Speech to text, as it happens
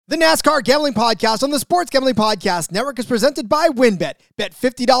The NASCAR Gambling Podcast on the Sports Gambling Podcast Network is presented by WynnBET. Bet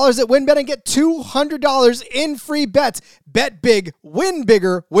 $50 at WynnBET and get $200 in free bets. Bet big, win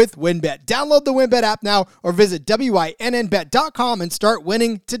bigger with WynnBET. Download the WynnBET app now or visit WynnBET.com and start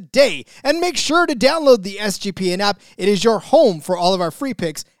winning today. And make sure to download the SGPN app. It is your home for all of our free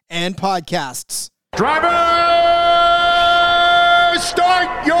picks and podcasts. Driver,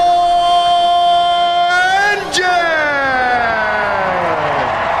 start your engine!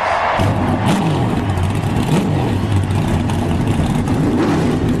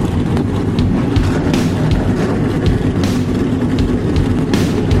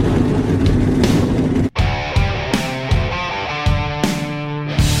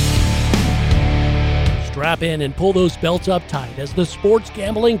 Strap in and pull those belts up tight as the Sports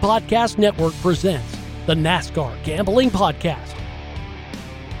Gambling Podcast Network presents the NASCAR Gambling Podcast.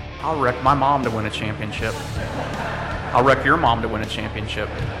 I'll wreck my mom to win a championship. I'll wreck your mom to win a championship.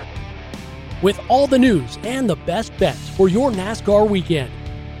 With all the news and the best bets for your NASCAR weekend.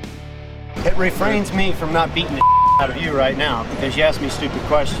 It refrains me from not beating the out of you right now because you ask me stupid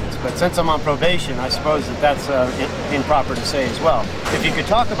questions. But since I'm on probation, I suppose that's improper to say as well. If you could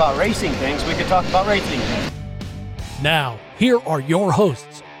talk about racing things, we could talk about racing things. Now, here are your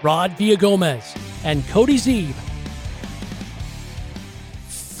hosts, Rod Villagomez and Cody Zeeb.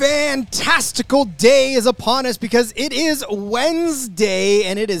 Fantastical day is upon us because it is Wednesday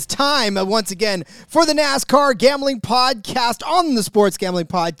and it is time once again for the NASCAR Gambling Podcast on the Sports Gambling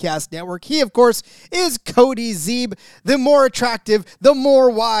Podcast Network. He, of course, is Cody Zeeb, the more attractive, the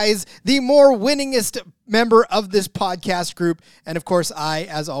more wise, the more winningest member of this podcast group. And of course, I,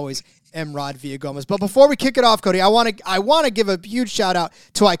 as always, am Rod Villagomez. But before we kick it off, Cody, I want to give a huge shout out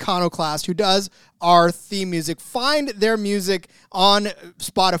to Iconoclast, who does our theme music. Find their music on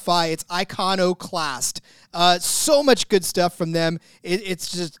Spotify. It's Iconoclast. So much good stuff from them.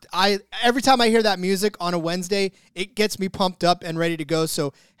 It's just every time I hear that music on a Wednesday, it gets me pumped up and ready to go.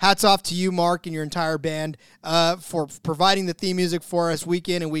 So hats off to you, Mark, and your entire band for providing the theme music for us week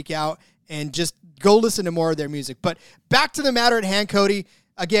in and week out. And just go listen to more of their music. But back to the matter at hand, Cody.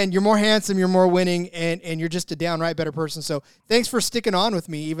 Again, you're more handsome, you're more winning, and you're just a downright better person. So thanks for sticking on with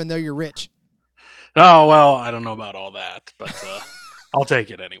me, even though you're rich. Oh, well, I don't know about all that, but I'll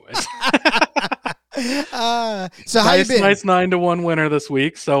take it anyways. So how you been? Nice 9-1 winner this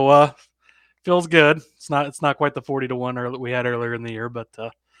week, so feels good. It's not quite the 40-1 that we had earlier in the year, but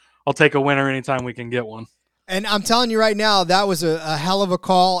I'll take a winner anytime we can get one. And I'm telling you right now, that was a hell of a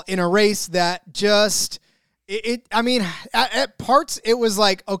call in a race that just – at parts, it was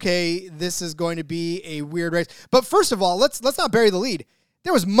like, okay, this is going to be a weird race. But first of all, let's not bury the lead.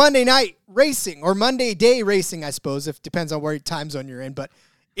 There was Monday night racing, or Monday day racing, I suppose, if depends on where time zone you're in. But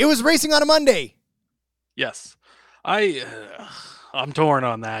it was racing on a Monday. Yes. I'm torn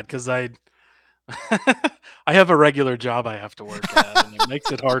on that because I have a regular job I have to work at, and it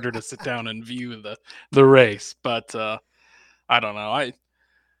makes it harder to sit down and view the race. But I don't know.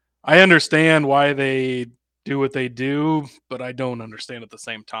 I understand why they do what they do, but I don't understand at the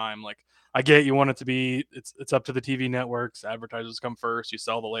same time. Like, I get you want it to be, it's up to the TV networks, advertisers come first, you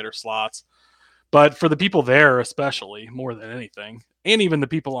sell the later slots. But for the people there, especially, more than anything, and even the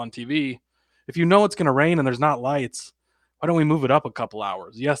people on TV, if you know it's going to rain and there's not lights, why don't we move it up a couple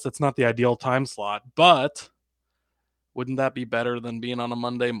hours? Yes, that's not the ideal time slot, but wouldn't that be better than being on a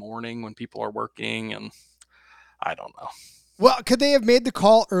Monday morning when people are working? And I don't know. Well, could they have made the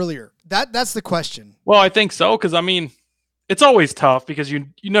call earlier? That's the question. Well, I think so, because, I mean, it's always tough because you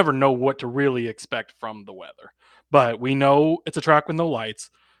never know what to really expect from the weather. But we know it's a track with no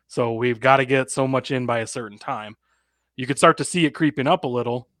lights, so we've got to get so much in by a certain time. You could start to see it creeping up a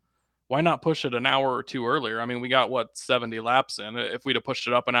little. Why not push it an hour or two earlier? I mean, we got, 70 laps in. If we'd have pushed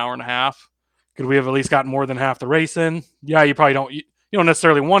it up an hour and a half, could we have at least gotten more than half the race in? Yeah, you probably don't. You don't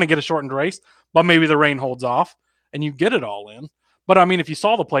necessarily want to get a shortened race, but maybe the rain holds off and you get it all in. But, I mean, if you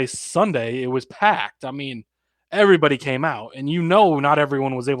saw the place Sunday, it was packed. I mean, everybody came out, and not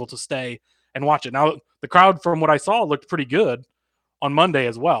everyone was able to stay and watch it. Now, the crowd, from what I saw, looked pretty good on Monday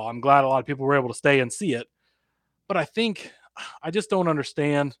as well. I'm glad a lot of people were able to stay and see it. But I just don't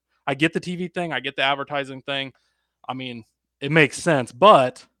understand. I get the TV thing. I get the advertising thing. I mean, it makes sense.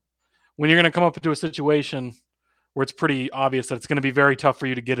 But when you're going to come up into a situation where it's pretty obvious that it's going to be very tough for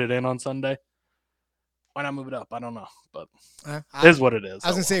you to get it in on Sunday, why not move it up? I don't know, but it is what it is. I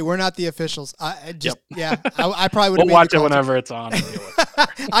was going to say, we're not the officials. I probably would we'll watch it whenever it's on.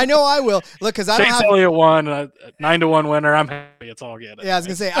 I know I will. Look, because I don't Chase have... Elliott won, a 9-1 winner. I'm It's all good. Yeah, I was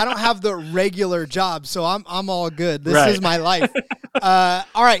gonna say I don't have the regular job, so I'm all good. This Right. is my life.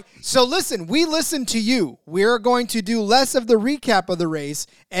 All right. So listen, we listen to you. We're going to do less of the recap of the race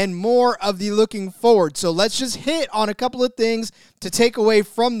and more of the looking forward. So let's just hit on a couple of things to take away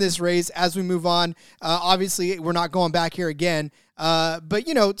from this race as we move on. Obviously, we're not going back here again. But,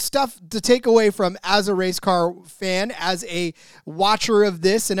 stuff to take away from as a race car fan, as a watcher of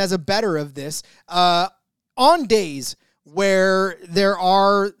this, and as a bettor of this. On days where there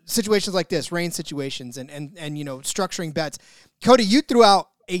are situations like this, rain situations and structuring bets. Cody, you threw out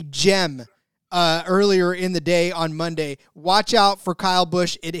a gem earlier in the day on Monday. Watch out for Kyle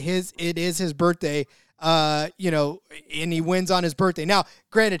Busch. It is his birthday. And he wins on his birthday. Now,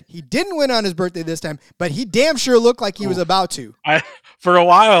 granted, he didn't win on his birthday this time, but he damn sure looked like he was about to. For a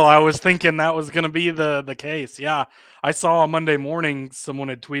while, I was thinking that was going to be the case. Yeah, I saw on Monday morning someone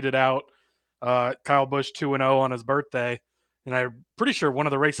had tweeted out Kyle Busch 2-0 on his birthday, and I'm pretty sure one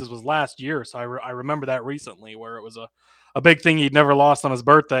of the races was last year, so I remember that recently where it was a big thing he'd never lost on his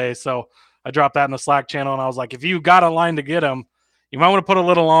birthday. So I dropped that in the Slack channel, and I was like, if you got a line to get him, you might want to put a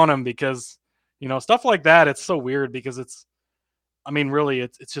little on him because stuff like that, it's so weird because really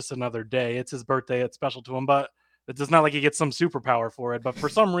it's just another day. It's his birthday. It's special to him, but it's not like he gets some superpower for it. But for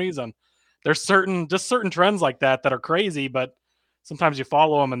some reason, there's certain trends like that are crazy, but sometimes you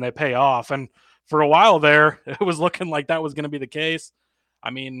follow them and they pay off. And for a while there, it was looking like that was going to be the case. I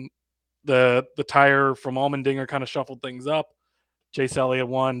mean, the tire from Allmendinger kind of shuffled things up. Chase Elliott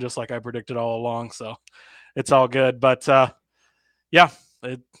won just like I predicted all along. So it's all good. But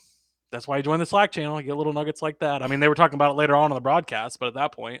that's why you join the Slack channel. You get little nuggets like that. I mean, they were talking about it later on the broadcast, but at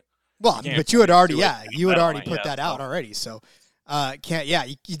that point, but you had already, put that out already. So,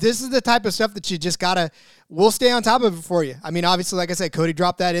 this is the type of stuff that you just we'll stay on top of it for you. I mean, obviously, like I said, Cody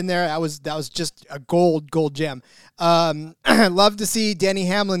dropped that in there. That was just a gold gem. Love to see Denny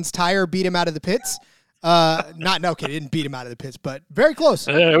Hamlin's tire beat him out of the pits. It didn't beat him out of the pits, but very close.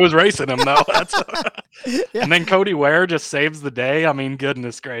 It was racing him though. Yeah. And then Cody Ware just saves the day. I mean,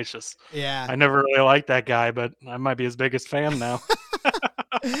 goodness gracious. Yeah. I never really liked that guy, but I might be his biggest fan now.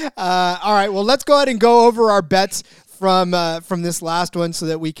 All right. Well, let's go ahead and go over our bets from this last one so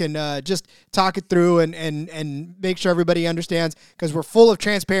that we can just talk it through and make sure everybody understands, because we're full of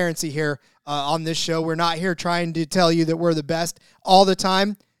transparency here on this show. We're not here trying to tell you that we're the best all the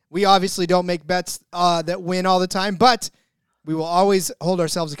time. We obviously don't make bets that win all the time, but we will always hold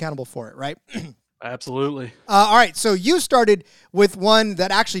ourselves accountable for it, right? Absolutely. All right, so you started with one that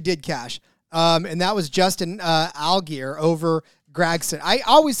actually did cash, and that was Justin Allgaier over Gragson. I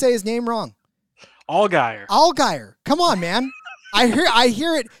always say his name wrong. Allgaier. Come on, man. I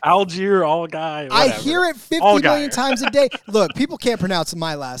hear it. Algier, Allgaier. I hear it 50 million times a day. Look, people can't pronounce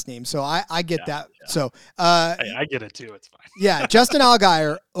my last name, so I get that. Yeah. So I get it too. It's fine. Yeah, Justin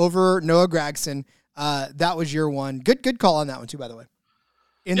Allgaier over Noah Gragson. That was your one. Good call on that one too, by the way.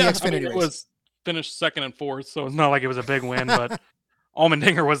 In the Xfinity race, it was finished second and fourth, so it's not like it was a big win. But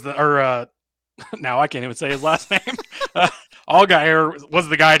Allmendinger was now I can't even say his last name. Allgaier was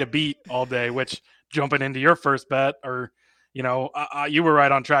the guy to beat all day. Which, jumping into your first bet, or you were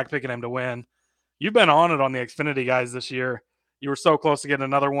right on track picking him to win. You've been on it on the Xfinity guys this year. You were so close to getting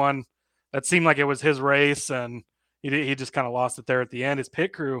another one. That seemed like it was his race, and he just kind of lost it there at the end. His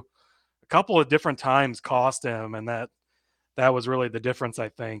pit crew, a couple of different times, cost him, and that was really the difference, I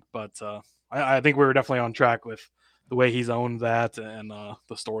think. But I think we were definitely on track with the way he's owned that and the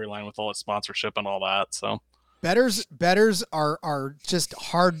storyline with all his sponsorship and all that. So bettors are just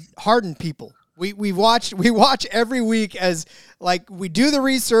hardened people. We watch every week as like we do the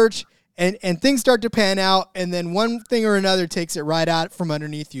research and things start to pan out, and then one thing or another takes it right out from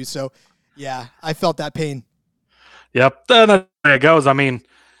underneath you. So yeah, I felt that pain. Yep, that's the way it goes. I mean,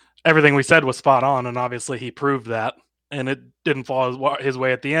 everything we said was spot on, and obviously he proved that. And it didn't fall his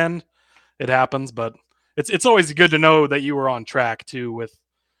way at the end. It happens, but it's always good to know that you were on track too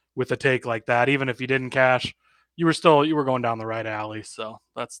with a take like that. Even if you didn't cash, you were going down the right alley. So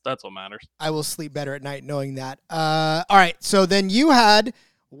that's what matters. I will sleep better at night knowing that. All right, so then you had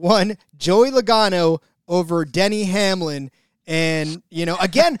one Joey Logano over Denny Hamlin, and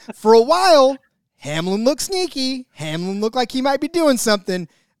again for a while Hamlin looked sneaky. Hamlin looked like he might be doing something,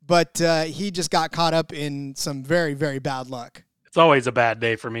 but he just got caught up in some very, very bad luck. It's always a bad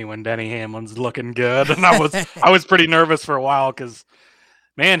day for me when Denny Hamlin's looking good, and I was pretty nervous for a while because,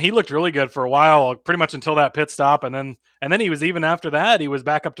 man, he looked really good for a while, pretty much until that pit stop, and then he was, even after that, he was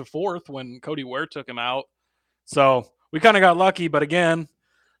back up to fourth when Cody Ware took him out. So we kind of got lucky, but again,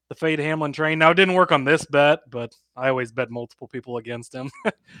 the fade Hamlin train. Now, it didn't work on this bet, but I always bet multiple people against him.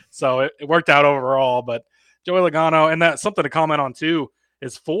 So it worked out overall, but Joey Logano, and that's something to comment on too,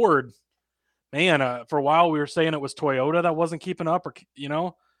 is Ford. Man, for a while we were saying it was Toyota that wasn't keeping up, or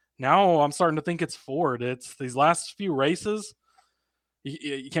now I'm starting to think it's Ford. It's these last few races.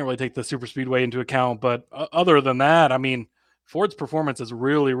 You can't really take the super speedway into account, but other than that, I mean, Ford's performance has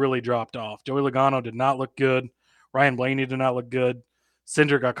really, really dropped off. Joey Logano did not look good. Ryan Blaney did not look good.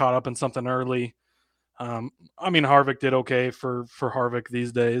 Cindric got caught up in something early. I mean, Harvick did okay for Harvick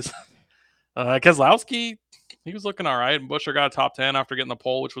these days. Keselowski, he was looking all right. Buescher got a top 10 after getting the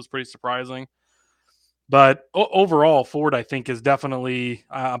pole, which was pretty surprising. But overall, Ford, I think, is definitely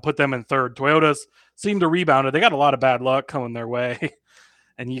put them in third. Toyotas seem to rebound. They got a lot of bad luck coming their way,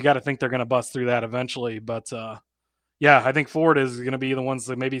 and you got to think they're going to bust through that eventually. But, yeah, I think Ford is going to be the ones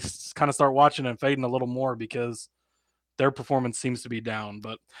that maybe kind of start watching and fading a little more because their performance seems to be down.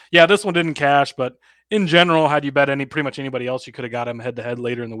 But, yeah, this one didn't cash. But in general, had you bet pretty much anybody else you could have got him head-to-head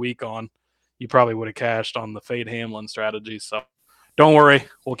later in the week on, you probably would have cashed on the fade Hamlin strategy. So, don't worry,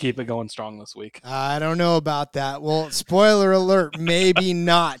 we'll keep it going strong this week. I don't know about that. Well, spoiler alert, maybe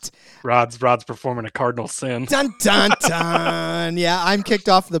not. Rod's performing a cardinal sin. Dun, dun, dun. Yeah, I'm kicked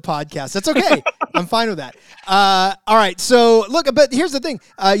off the podcast. That's okay. I'm fine with that. All right, so look, but here's the thing.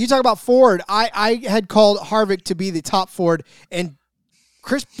 You talk about Ford. I had called Harvick to be the top Ford, and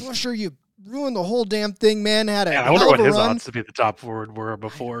Chris Buescher, you ruined the whole damn thing, man. Had a I wonder what his odds to be the top Ford were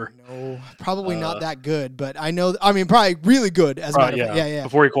before. No, probably not that good, but probably really good as a matter of fact. Yeah.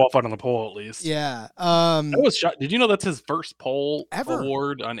 Before he qualified on the pole, at least. Yeah. That was shot. Did you know that's his first pole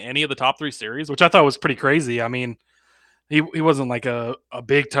award on any of the top 3 series, which I thought was pretty crazy. I mean, he wasn't like a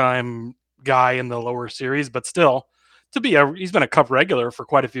big time guy in the lower series, but still, he's been a Cup regular for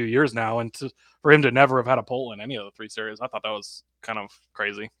quite a few years now, and for him to never have had a pole in any of the 3 series, I thought that was kind of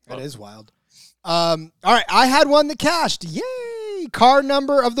crazy. That is wild. All right, I had one that cashed. Yay! Car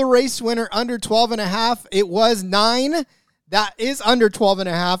number of the race winner under 12.5. It was 9. That is under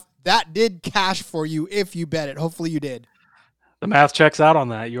 12.5. That did cash for you if you bet it. Hopefully you did. The math checks out on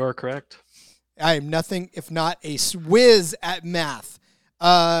that. You are correct. I am nothing if not a whiz at math.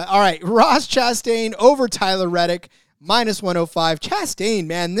 All right, Ross Chastain over Tyler Reddick, -105. Chastain,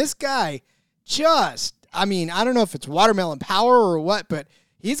 man, this guy I don't know if it's watermelon power or what, but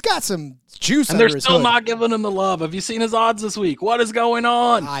he's got some juice and under they're his still hood. Not giving him the love. Have you seen his odds this week? What is going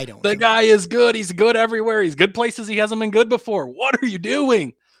on? I don't. The guy is good. He's good everywhere. He's good places he hasn't been good before. What are you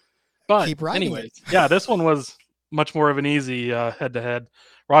doing? But keep riding anyways, yeah, this one was much more of an easy head-to-head.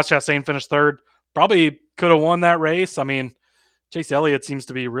 Ross Chastain finished third. Probably could have won that race. I mean, Chase Elliott seems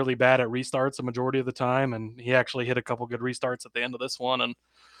to be really bad at restarts the majority of the time, and he actually hit a couple good restarts at the end of this one and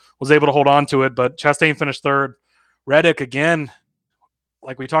was able to hold on to it. But Chastain finished third. Reddick, again,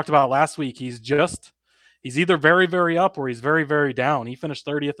 like we talked about last week, he's either very, very up or he's very, very down. He finished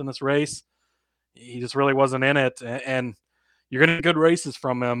 30th in this race. He just really wasn't in it. And you're going to get good races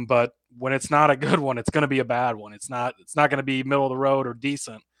from him, but when it's not a good one, it's going to be a bad one. It's not going to be middle of the road or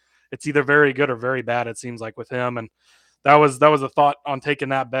decent. It's either very good or very bad, it seems like, with him. And that was a thought on taking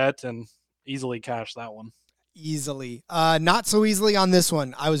that bet and easily cashed that one. Easily. Not so easily on this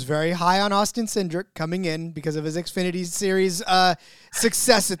one. I was very high on Austin Cindric coming in because of his Xfinity Series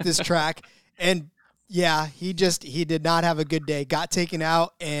success at this track. And yeah, he did not have a good day. Got taken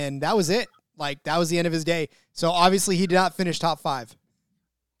out, and that was it. Like, that was the end of his day. So obviously he did not finish top 5.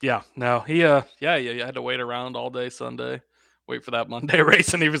 Yeah, no, he you had to wait around all day Sunday, wait for that Monday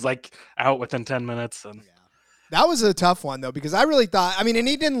race, and he was like out within 10 minutes. And that was a tough one, though, because I really thought, and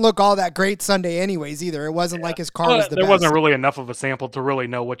he didn't look all that great Sunday anyways either. It wasn't like his car was the best. There wasn't really enough of a sample to really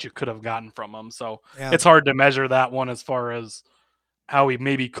know what you could have gotten from him. So It's hard to measure that one as far as how he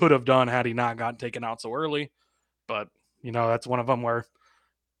maybe could have done had he not gotten taken out so early. But, that's one of them where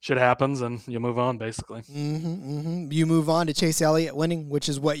shit happens and you move on, basically. You move on to Chase Elliott winning, which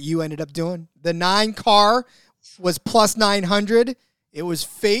is what you ended up doing. The 9 car was plus 900. It was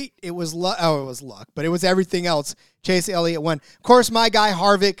fate. It was luck. Oh, it was luck, but it was everything else. Chase Elliott won. Of course, my guy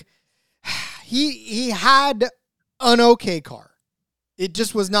Harvick, he had an okay car. It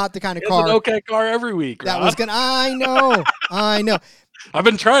just was not the kind of car. An okay car every week. That Rob. was gonna. I know. I've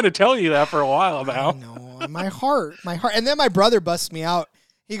been trying to tell you that for a while now. No, my heart. And then my brother busts me out.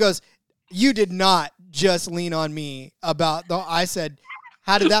 He goes, "You did not just lean on me about the." I said,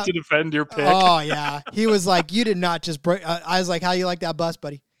 "How did that to defend your pick?" Oh yeah, he was like, "You did not just break." I was like, "How you like that bus,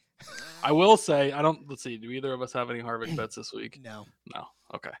 buddy?" I will say, let's see. Do either of us have any Harvick bets this week? No.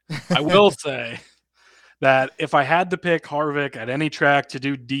 Okay. I will say that if I had to pick Harvick at any track to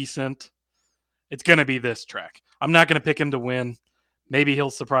do decent, it's going to be this track. I'm not going to pick him to win. Maybe he'll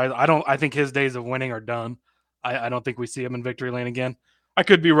surprise. I think his days of winning are done. I don't think we see him in victory lane again. I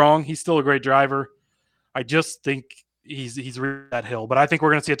could be wrong. He's still a great driver. I just think he's reached that hill. But I think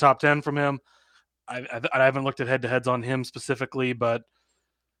we're going to see a top 10 from him. I haven't looked at head-to-heads on him specifically, but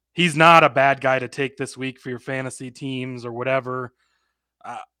he's not a bad guy to take this week for your fantasy teams or whatever.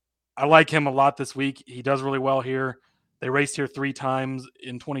 I like him a lot this week. He does really well here. They raced here 3 times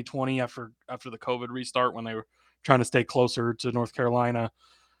in 2020 after the COVID restart when they were trying to stay closer to North Carolina.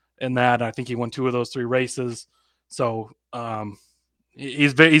 And that, I think he won 2 of those 3 races. So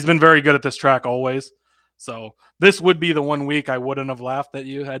he's been very good at this track always. So this would be the one week I wouldn't have laughed at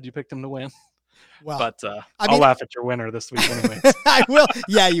you had you picked him to win. Well, but I'll laugh at your winner this week anyway. I will.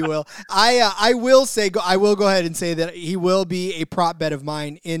 Yeah, you will. I will say I will go ahead and say that he will be a prop bet of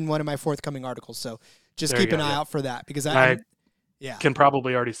mine in one of my forthcoming articles. So just keep an eye out for that because I can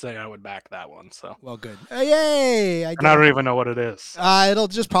probably already say I would back that one. So well, good. Yay! I don't even know what it is. It'll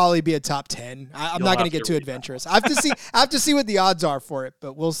just probably be a top 10. I'm not going to get too adventurous. I have to see what the odds are for it,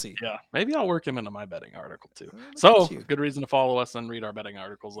 but we'll see. Yeah, maybe I'll work him into my betting article too. So good reason to follow us and read our betting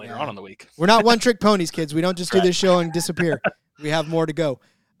articles later on in the week. We're not one-trick ponies, kids. We don't just do this show and disappear. We have more to go.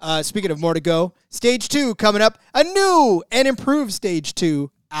 Speaking of more to go, Stage 2 coming up. A new and improved Stage 2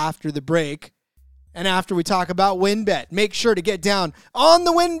 after the break. And after we talk about WynnBET, make sure to get down on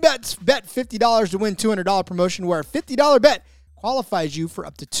the WynnBETs. Bet $50 to win $200 promotion where a $50 bet qualifies you for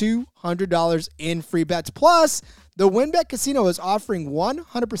up to $200 in free bets. Plus, the WynnBET Casino is offering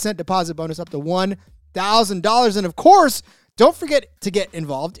 100% deposit bonus up to $1,000. And of course, don't forget to get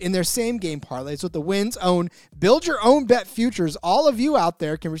involved in their same game parlays with the Wynn's own Build Your Own Bet futures. All of you out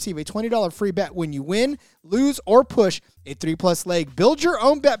there can receive a $20 free bet when you win, lose, or push a 3+ leg Build Your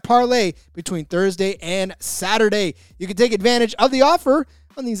Own Bet parlay between Thursday and Saturday. You can take advantage of the offer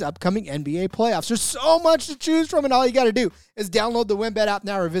on these upcoming NBA playoffs. There's so much to choose from, and all you got to do is download the WynnBET app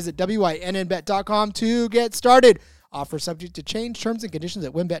now or visit wynnbet.com to get started. Offer subject to change. Terms and conditions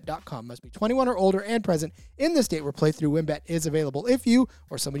at wynnbet.com. Must be 21 or older and present in the state where playthrough WynnBET is available. If you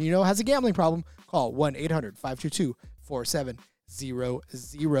or someone you know has a gambling problem, call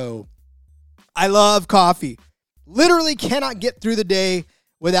 1-800-522-4700. I love coffee. Literally cannot get through the day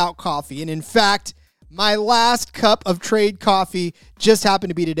without coffee. And in fact, my last cup of Trade coffee just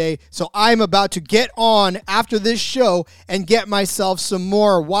happened to be today, so I'm about to get on after this show and get myself some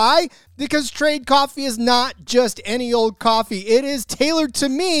more. Why? Because Trade coffee is not just any old coffee. It is tailored to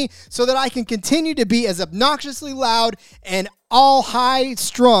me so that I can continue to be as obnoxiously loud and all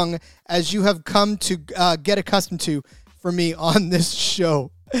high-strung as you have come to get accustomed to for me on this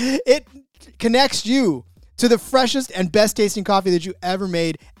show. It connects you to the freshest and best tasting coffee that you ever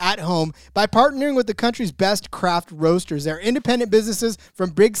made at home by partnering with the country's best craft roasters. They're independent businesses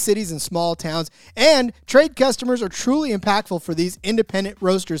from big cities and small towns, and Trade customers are truly impactful for these independent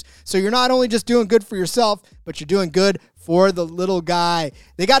roasters. So you're not only just doing good for yourself, but you're doing good for the little guy.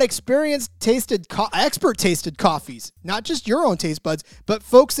 They got expert tasted coffees, not just your own taste buds, but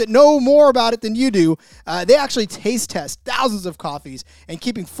folks that know more about it than you do. They actually taste test thousands of coffees and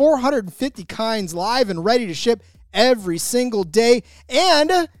keeping 450 kinds live and ready to ship every single day.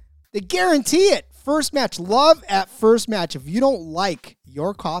 And they guarantee it. First match, love at first match. If you don't like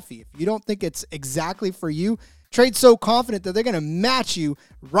your coffee, if you don't think it's exactly for you, Trade's so confident that they're going to match you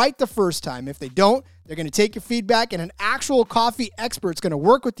right the first time. If they don't, they're going to take your feedback, and an actual coffee expert's going to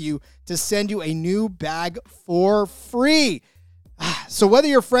work with you to send you a new bag for free. So whether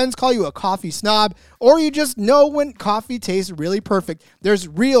your friends call you a coffee snob or you just know when coffee tastes really perfect, there's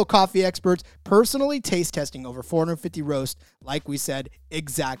real coffee experts personally taste testing over 450 roasts, like we said,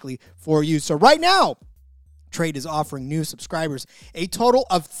 exactly for you. So right now, Trade is offering new subscribers a total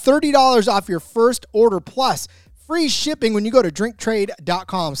of $30 off your first order plus free shipping when you go to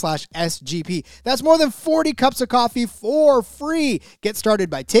drinktrade.com/SGP. That's more than 40 cups of coffee for free. Get started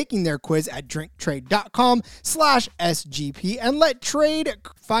by taking their quiz at drinktrade.com/SGP and let Trade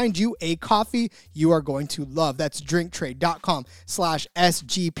find you a coffee you are going to love. That's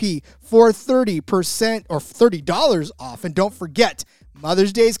drinktrade.com/SGP for 30% or $30 off. And don't forget,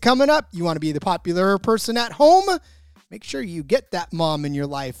 Mother's Day is coming up. You want to be the popular person at home? Make sure you get that mom in your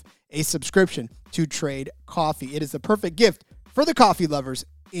life a subscription to Trade Coffee. It is the perfect gift for the coffee lovers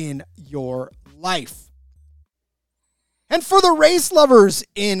in your life. And for the race lovers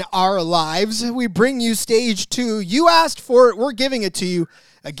in our lives, we bring you Stage 2. You asked for it. We're giving it to you.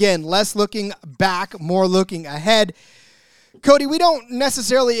 Again, less looking back, more looking ahead. Cody, we don't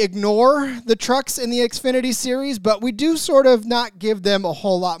necessarily ignore the trucks in the Xfinity series, but we do sort of not give them a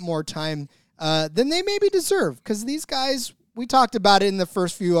whole lot more time than they maybe deserve, because these guys, we talked about it in the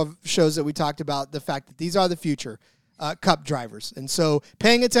first few of shows that we talked about, the fact that these are the future Cup drivers. And so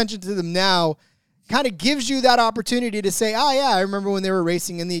paying attention to them now kind of gives you that opportunity to say, oh, yeah, I remember when they were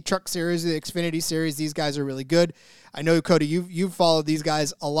racing in the Truck Series, the Xfinity Series. These guys are really good. I know, Cody, you've followed these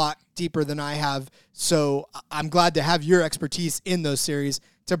guys a lot deeper than I have, so I'm glad to have your expertise in those series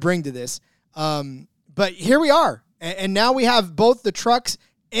to bring to this. But here we are, and now we have both the Trucks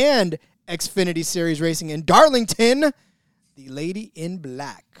and Xfinity Series racing in Darlington, the Lady in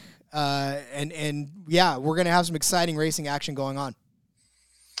Black. And yeah, we're going to have some exciting racing action going on.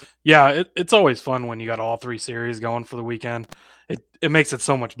 Yeah, it's always fun when you got all three series going for the weekend. It makes it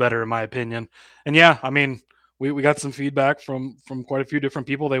so much better, in my opinion. And yeah, I mean, we got some feedback from quite a few different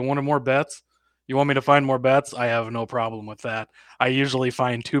people. They wanted more bets. You want me to find more bets? I have no problem with that. I usually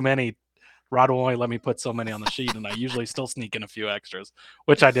find too many. Rod will only let me put so many on the sheet, and I usually still sneak in a few extras,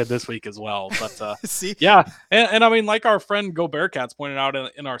 which I did this week as well. But See? Yeah, and I mean, like our friend Go Bearcats pointed out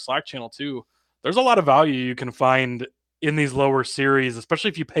in our Slack channel too, there's a lot of value you can find in these lower series, especially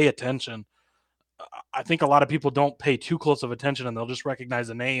if you pay attention. I think a lot of people don't pay too close of attention, and they'll just recognize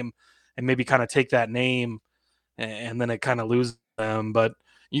a name and maybe kind of take that name, and then it kind of loses them. But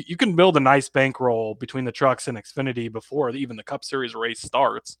you can build a nice bankroll between the Trucks and Xfinity before even the Cup Series race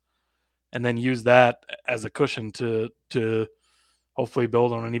starts, and then use that as a cushion to hopefully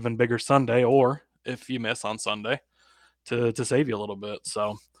build on an even bigger Sunday, or if you miss on Sunday, to save you a little bit.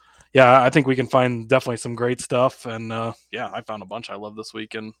 So yeah, I think we can find definitely some great stuff. And yeah, I found a bunch I love this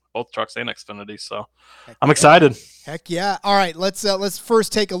week in both Trucks and Xfinity. So I'm excited. Heck yeah. All right, let's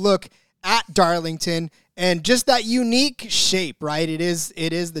first take a look at Darlington and just that unique shape, right? It is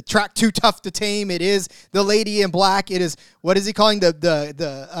the track too tough to tame. It is the Lady in Black. It is, what is he calling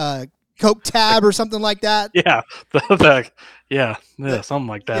the Coke tab or something like that? Yeah, something like that. Yeah,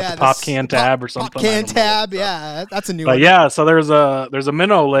 the pop can tab or something. Pop can tab, yeah, that's a new but one. Yeah, so there's a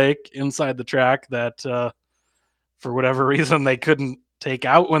minnow lake inside the track that for whatever reason they couldn't take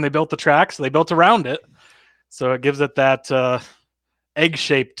out when they built the track, so they built around it. So it gives it that egg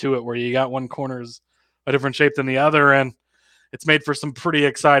shape to it, where you got one corner's a different shape than the other, and it's made for some pretty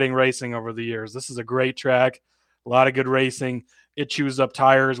exciting racing over the years. This is a great track, a lot of good racing. It chews up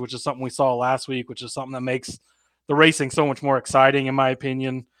tires, which is something we saw last week, which is something that makes the racing so much more exciting, in my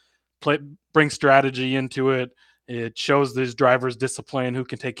opinion. Bring strategy into it. It shows these drivers discipline, who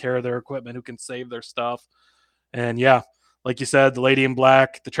can take care of their equipment, who can save their stuff. And yeah, like you said, the Lady in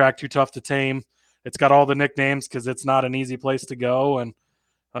Black, the track too tough to tame. It's got all the nicknames because it's not an easy place to go. And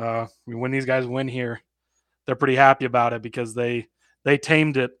when these guys win here, they're pretty happy about it because they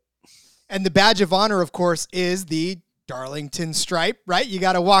tamed it. And the badge of honor, of course, is the Darlington stripe, right? You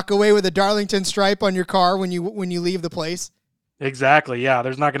got to walk away with a Darlington stripe on your car when you leave the place. Exactly. Yeah,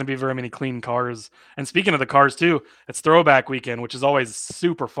 there's not going to be very many clean cars. And speaking of the cars too, it's throwback weekend, which is always a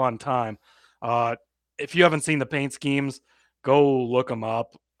super fun time. If you haven't seen the paint schemes, go look them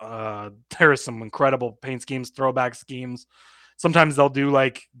up. There are some incredible paint schemes, throwback schemes. Sometimes they'll do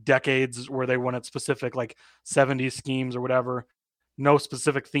like decades where they want it specific, like 70s schemes or whatever. No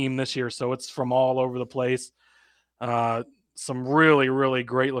specific theme this year, so it's from all over the place. Some really, really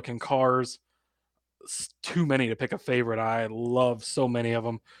great looking cars. It's too many to pick a favorite. I love so many of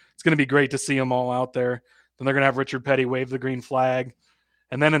them. It's going to be great to see them all out there. Then they're going to have Richard Petty wave the green flag.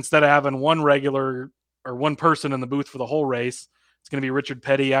 And then instead of having one regular or one person in the booth for the whole race, it's going to be Richard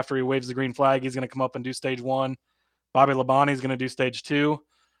Petty. After he waves the green flag, he's going to come up and do stage 1. Bobby Labonte is going to do stage 2.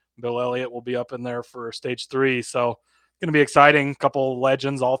 Bill Elliott will be up in there for stage 3. So it's going to be exciting. Couple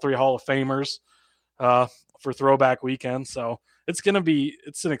legends, all 3 Hall of Famers for throwback weekend. So it's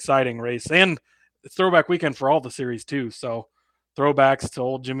an exciting race, and it's throwback weekend for all the series too. So throwbacks to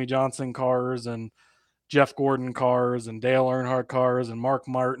old Jimmy Johnson cars and Jeff Gordon cars and Dale Earnhardt cars and Mark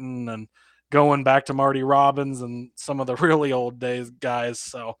Martin, and going back to Marty Robbins and some of the really old days guys.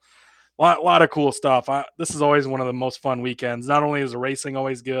 So a lot of cool stuff. This is always one of the most fun weekends. Not only is the racing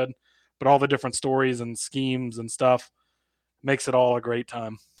always good, but all the different stories and schemes and stuff makes it all a great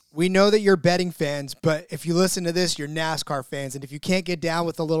time. We know that you're betting fans, but if you listen to this, you're NASCAR fans. And if you can't get down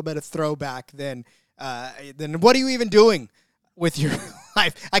with a little bit of throwback, then what are you even doing with your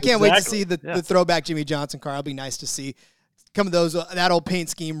life? I can't wait to see the throwback Jimmy Johnson car. It'll be nice to see some of those, that old paint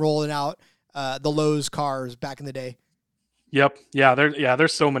scheme rolling out, the Lowe's cars back in the day. Yep. Yeah.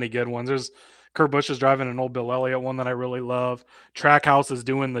 There's so many good ones. There's Kurt Busch is driving an old Bill Elliott one that I really love. Trackhouse is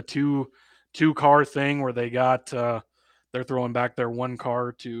doing the two car thing where they got, they're throwing back their one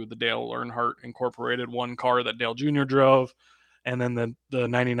car to the Dale Earnhardt Incorporated one car that Dale Jr. drove, and then the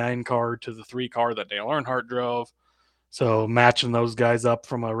 99 car to the 3 car that Dale Earnhardt drove. So matching those guys up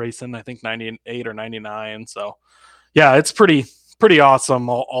from a racing, I think 98 or 99. So yeah, it's pretty awesome,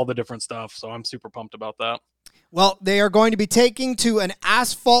 all the different stuff. So I'm super pumped about that. Well, they are going to be taking to an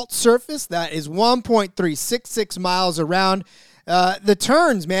asphalt surface that is 1.366 miles around. The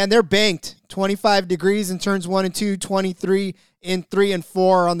turns, man, they're banked. 25 degrees in turns 1 and 2, 23 in 3 and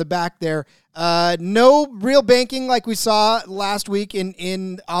 4 on the back there. No real banking like we saw last week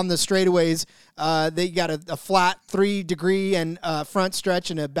in on the straightaways. They got a flat 3 degree and front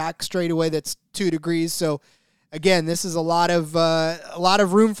stretch and a back straightaway that's 2 degrees. So again, this is a lot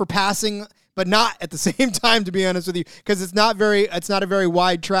of room for passing, but not at the same time, to be honest with you, because it's not a very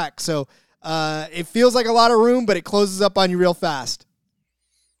wide track. So it feels like a lot of room, but it closes up on you real fast.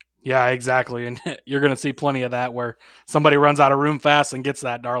 Yeah, exactly. And you're going to see plenty of that where somebody runs out of room fast and gets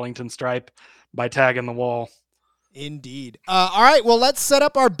that Darlington stripe by tagging the wall. Indeed. All right, well, let's set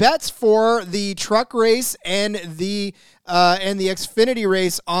up our bets for the truck race and the Xfinity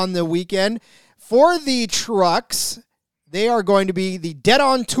race on the weekend. For the trucks, they are going to be the Dead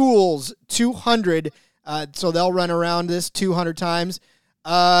on Tools 200. So they'll run around this 200 times.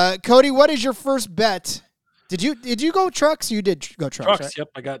 Cody, what is your first bet? Did you go trucks? You did go trucks, right? Yep,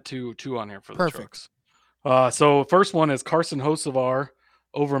 I got two on here for the Perfect. trucks. So first one is Carson Hocevar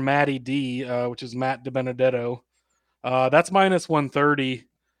over Matty D, which is Matt DiBenedetto. That's minus 130.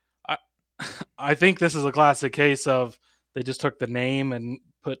 I think this is a classic case of they just took the name and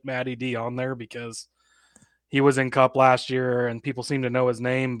put Matty D on there because he was in Cup last year and people seem to know his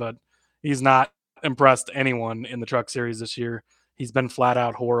name, but he's not impressed anyone in the Truck Series this year. He's been flat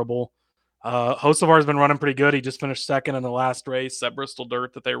out horrible. Hocevar's been running pretty good. He just finished second in the last race at Bristol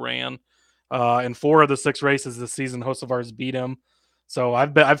Dirt that they ran. In 4 of the 6 races this season, Hocevar's beat him. So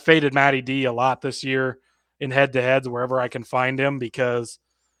I've faded Matty D a lot this year in head-to-heads wherever I can find him because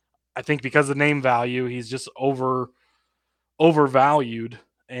I think because of name value, he's just overvalued.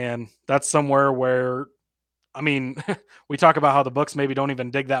 And that's somewhere where, I mean, we talk about how the books maybe don't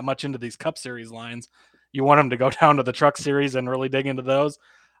even dig that much into these Cup Series lines. You want them to go down to the Truck Series and really dig into those.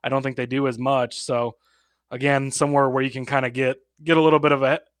 I don't think they do as much. So, again, somewhere where you can kind of get a little bit of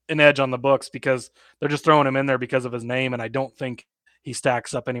an edge on the books because they're just throwing him in there because of his name, and I don't think he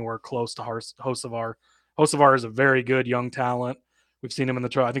stacks up anywhere close to Hocevar. Hocevar is a very good young talent. We've seen him in the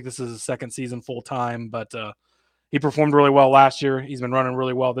truck. I think this is his second season full-time, but he performed really well last year. He's been running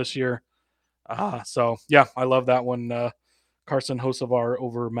really well this year. So, yeah, I love that one. Carson Hocevar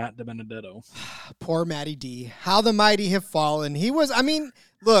over Matt DiBenedetto. Poor Matty D. How the mighty have fallen. He was, I mean,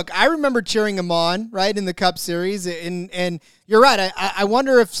 look, I remember cheering him on, right, in the Cup Series. And you're right. I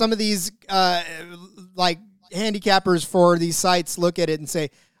wonder if some of these, handicappers for these sites look at it and say,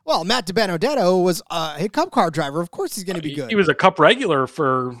 well, Matt DiBenedetto was a Cup car driver. Of course he's going to be good. He was a Cup regular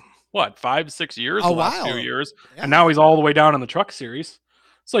for, 5-6 years? The last few years. Yeah. And now he's all the way down in the Truck Series.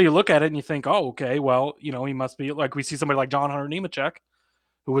 So you look at it and you think, oh, okay, well, he must be like we see somebody like John Hunter Nemechek,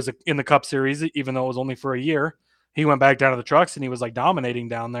 who was in the Cup Series, even though it was only for a year. He went back down to the trucks and he was like dominating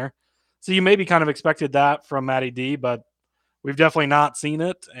down there. So you maybe kind of expected that from Matty D, but we've definitely not seen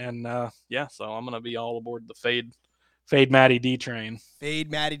it. And so I'm going to be all aboard the fade Matty D train.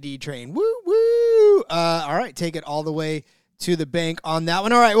 Fade Matty D train. Woo, woo. All right, take it all the way to the bank on that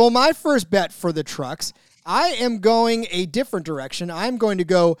one. All right, well, my first bet for the trucks, I am going a different direction. I'm going to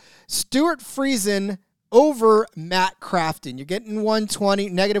go Stuart Friesen over Matt Crafton. You're getting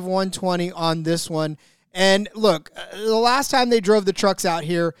negative 120 on this one. And look, the last time they drove the trucks out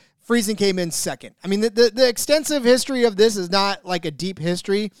here, Friesen came in second. I mean, the extensive history of this is not like a deep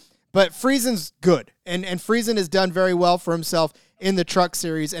history, but Friesen's good. And Friesen has done very well for himself in the Truck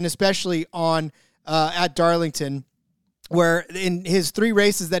Series, and especially on at Darlington, where in his 3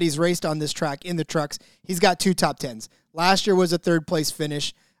 races that he's raced on this track in the trucks, he's got 2 top 10s. Last year was a 3rd place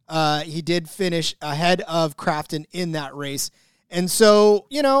finish. He did finish ahead of Crafton in that race. And so,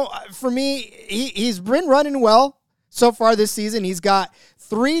 for me, he's been running well so far this season. He's got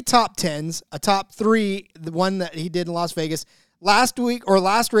 3 top 10s, a top 3, the one that he did in Las Vegas. Last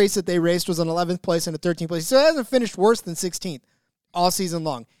race that they raced was an 11th place and a 13th place. So he hasn't finished worse than 16th all season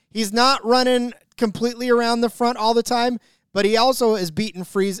long. He's not running completely around the front all the time, but he also has beaten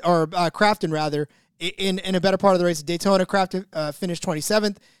Crafton rather in a better part of the race. Daytona, Crafton finished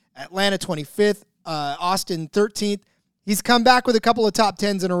 27th, Atlanta 25th, Austin 13th. He's come back with a couple of top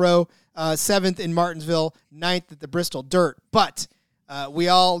 10s in a row, 7th in Martinsville, 9th at the Bristol Dirt. But we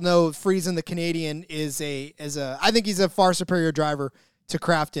all know Friesen, the Canadian, I think he's a far superior driver to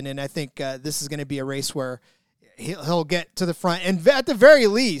Crafton, and I think this is going to be a race where he'll get to the front and at the very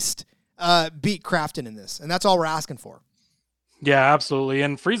least beat Crafton in this, and that's all we're asking for. Yeah, absolutely.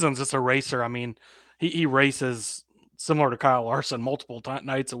 And Friesen's just a racer. I mean, he races similar to Kyle Larson multiple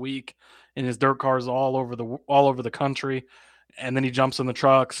nights a week in his dirt cars all over the country, and then he jumps in the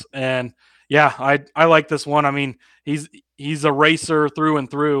trucks. And Yeah, I like this one. I mean, he's a racer through and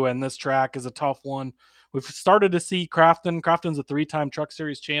through, and this track is a tough one. We've started to see Crafton. Crafton's a 3-time Truck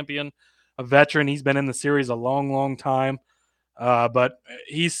Series champion, a veteran. He's been in the series a long, long time. But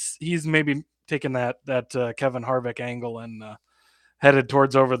he's maybe taking that Kevin Harvick angle and headed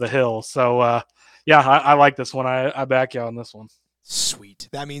towards over the hill. So yeah, I like this one. I back you on this one. Sweet.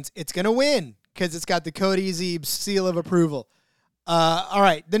 That means it's gonna win because it's got the Cody Zeeb seal of approval. All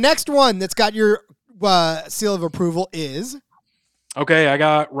right, the next one that's got your seal of approval is okay. I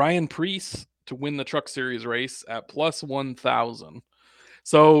got Ryan Preece to win the Truck Series race at plus 1,000.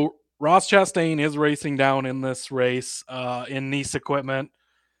 So Ross Chastain is racing down in this race in Nice equipment.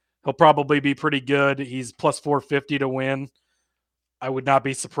 He'll probably be pretty good. He's plus 450 to win. I would not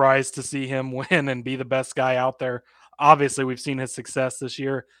be surprised to see him win and be the best guy out there. Obviously, we've seen his success this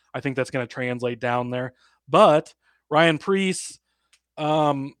year. I think that's going to translate down there. But Ryan Preece,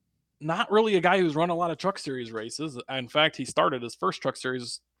 not really a guy who's run a lot of Truck Series races. In fact, he started his first Truck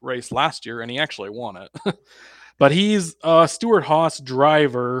Series race last year, and he actually won it. But he's a Stewart-Haas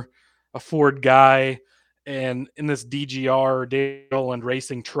driver, a Ford guy, and in this DGR, Dale Earnhardt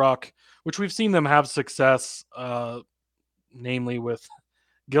Racing truck, which we've seen them have success, namely with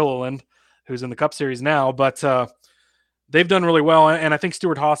Gilliland, who's in the Cup Series now. But they've done really well, and I think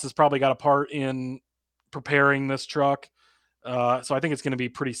Stewart-Haas has probably got a part in preparing this truck. So I think it's going to be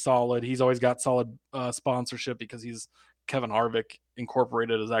pretty solid. He's always got solid sponsorship because he's Kevin Harvick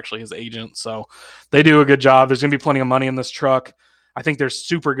Incorporated is actually his agent. So they do a good job. There's going to be plenty of money in this truck. I think there's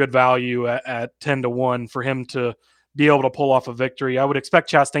super good value at 10-1 for him to be able to pull off a victory. I would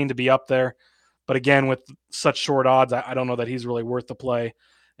expect Chastain to be up there. But again, with such short odds, I don't know that he's really worth the play.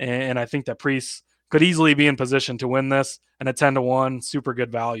 And I think that Preece could easily be in position to win this. And at 10-1, super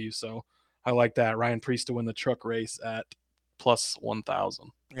good value. So I like that. Ryan Preece to win the truck race at plus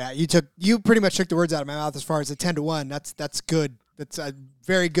 1,000. Yeah, you pretty much took the words out of my mouth as far as a 10-1. That's good. That's a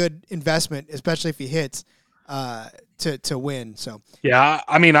very good investment, especially if he hits to win. So yeah,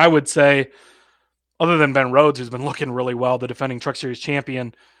 I mean, I would say, other than Ben Rhodes, who's been looking really well, the defending Truck Series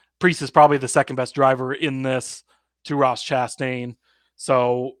champion, Preece is probably the second best driver in this to Ross Chastain.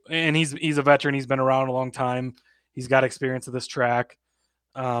 So, and he's a veteran. He's been around a long time. He's got experience at this track.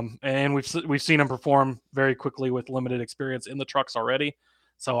 And we've seen him perform very quickly with limited experience in the trucks already.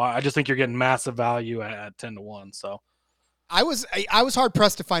 So I just think you're getting massive value at 10-1. So I was hard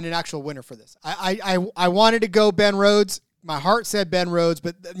pressed to find an actual winner for this. I wanted to go Ben Rhodes. My heart said Ben Rhodes,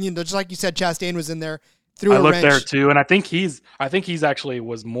 but just like you said, Chastain was in there. I looked there too, and I think he's actually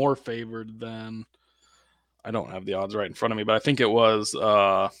was more favored than. I don't have the odds right in front of me, but I think it was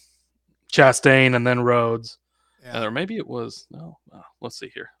Chastain and then Rhodes. Yeah. Or maybe it was let's see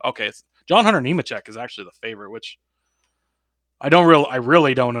here. Okay, it's John Hunter Nemechek is actually the favorite, which I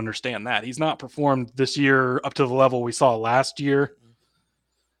really don't understand that. He's not performed this year up to the level we saw last year.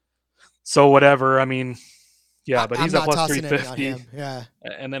 So whatever. I mean, yeah, but he's at plus 350. Yeah.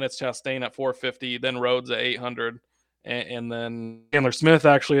 And then it's Chastain at 450, then Rhodes at 800, and then Chandler Smith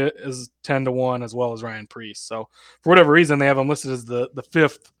actually is 10-1 as well as Ryan Preece. So for whatever reason, they have him listed as the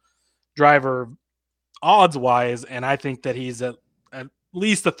fifth driver odds wise, and I think that he's at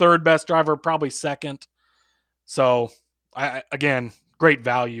least the third best driver, probably second. So again, great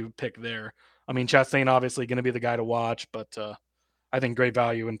value pick there. I mean, Chastain obviously going to be the guy to watch, but I think great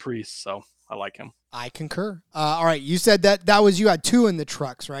value in Preece, so I like him. I concur. All right, you said that was you had 2 in the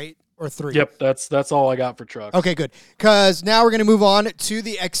trucks, right? Or 3? Yep, that's all I got for trucks. Okay, good. Because now we're going to move on to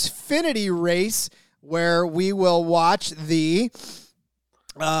the Xfinity race where we will watch the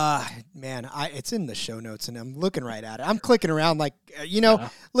it's in the show notes and I'm looking right at it. I'm clicking around like,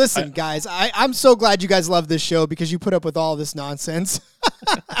 listen, guys, I'm so glad you guys love this show because you put up with all this nonsense.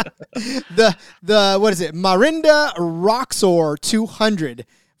 the what is it? Marinda Roxor 200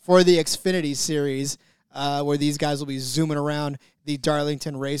 for the Xfinity series, where these guys will be zooming around the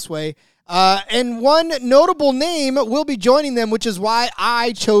Darlington Raceway. And one notable name will be joining them, which is why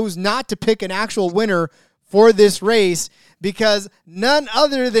I chose not to pick an actual winner for this race, because none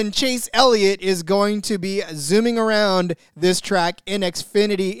other than Chase Elliott is going to be zooming around this track in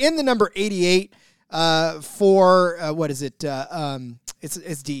Xfinity in the number 88 for, what is it?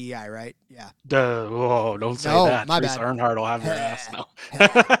 It's DEI, right? Yeah. Don't say that. My Teresa bad. Earnhardt will have your ass.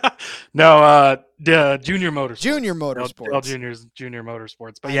 No. Junior Motorsports. Junior Motorsports. Junior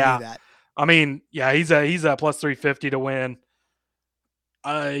Motorsports. But I mean, he's at plus 350 to win.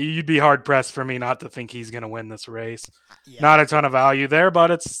 You'd be hard pressed for me not to think he's going to win this race. Yeah. Not a ton of value there,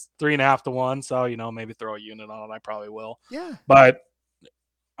 but it's 3.5-1. So, maybe throw a unit on it. I probably will. Yeah. But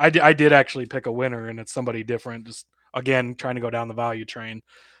I did actually pick a winner, and it's somebody different. Just again, trying to go down the value train.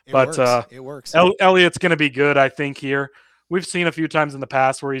 It works. Elliott's going to be good, I think, here. We've seen a few times in the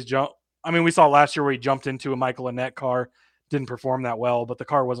past where he's jumped. I mean, we saw last year where he jumped into a Michael Annett car, didn't perform that well, but the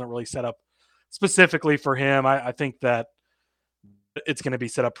car wasn't really set up specifically for him. I think that it's going to be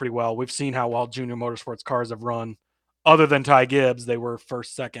set up pretty well. We've seen how well Junior Motorsports cars have run. Other than Ty Gibbs, they were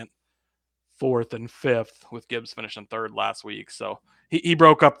first, second, fourth, and fifth, with Gibbs finishing third last week. So he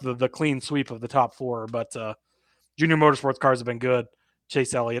broke up the clean sweep of the top four, but Junior Motorsports cars have been good.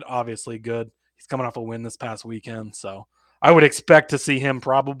 Chase Elliott, obviously good. He's coming off a win this past weekend, so I would expect to see him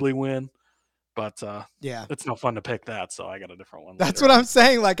probably win. But it's no fun to pick that, so I got a different one. That's what I'm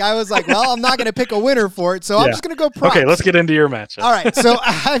saying. Like, I was like, well, I'm not going to pick a winner for it, so I'm just going to go props. Okay, let's get into your matchup. All right, so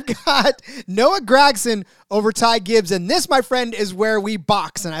I've got Noah Gragson over Ty Gibbs, and this, my friend, is where we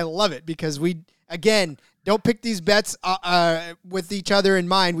box, and I love it because we, again, don't pick these bets with each other in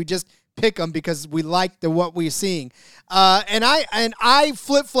mind. We just pick them because we like what we're seeing. And I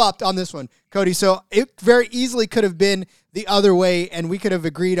flip-flopped on this one, Cody, so it very easily could have been the other way, and we could have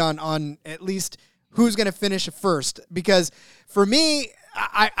agreed on at least who's going to finish first. Because for me,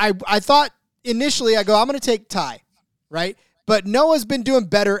 I thought initially, I'm going to take Ty, right? But Noah's been doing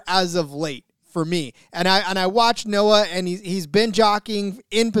better as of late for me. And I watched Noah, and he's been jockeying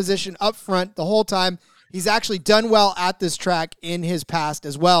in position up front the whole time. He's actually done well at this track in his past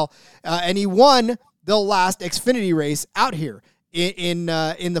as well. And he won the last Xfinity race out here in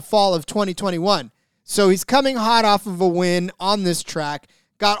the fall of 2021. So he's coming hot off of a win on this track.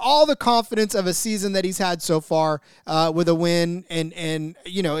 Got all the confidence of a season that he's had so far with a win, and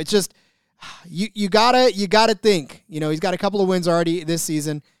you know, it's just you gotta think. You know, he's got a couple of wins already this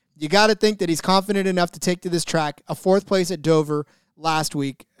season. You gotta think that he's confident enough to take to this track. A fourth place at Dover last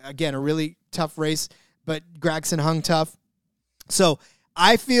week. Again, a really tough race, but Gragson hung tough. So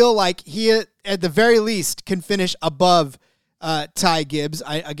I feel like he, at the very least, can finish above Ty Gibbs.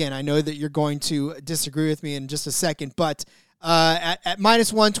 I know that you're going to disagree with me in just a second, but at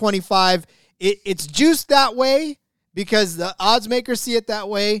minus 125, it's juiced that way because the odds makers see it that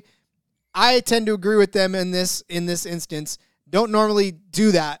way. I tend to agree with them in this instance. Don't normally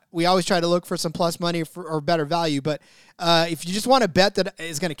do that. We always try to look for some plus money or better value, but if you just want a bet that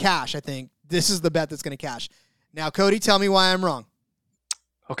is going to cash, I think this is the bet that's going to cash. Now, Cody, tell me why I'm wrong.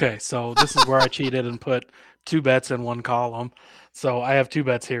 Okay, so this is where I cheated and put two bets in one column. So I have two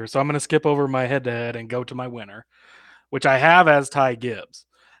bets here. So I'm going to skip over my head-to-head and go to my winner, which I have as Ty Gibbs.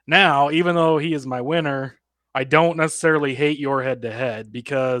 Now, even though he is my winner, I don't necessarily hate your head-to-head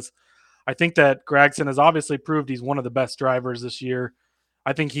because I think that Gragson has obviously proved he's one of the best drivers this year.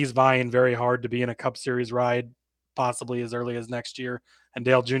 I think he's vying very hard to be in a Cup Series ride, possibly as early as next year. And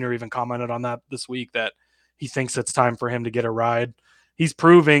Dale Jr. even commented on that this week that he thinks it's time for him to get a ride. He's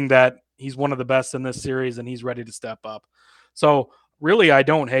proving that he's one of the best in this series and he's ready to step up. So really, I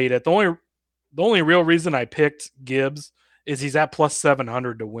don't hate it. The only real reason I picked Gibbs is he's at plus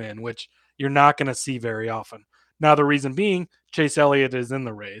 700 to win, which you're not going to see very often. Now, the reason being Chase Elliott is in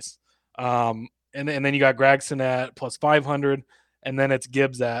the race. And then you got Gragson at plus 500, and then it's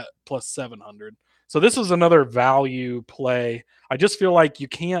Gibbs at plus 700. So this was another value play. I just feel like you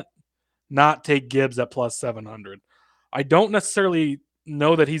can't not take Gibbs at plus 700. I don't necessarily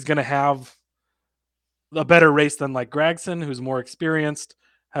know that he's going to have a better race than like Gragson, who's more experienced,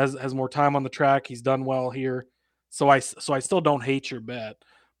 has more time on the track. He's done well here. So I still don't hate your bet,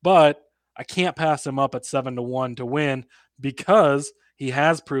 but I can't pass him up at 7-1 to win because he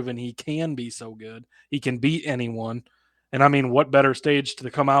has proven he can be so good. He can beat anyone. And I mean, what better stage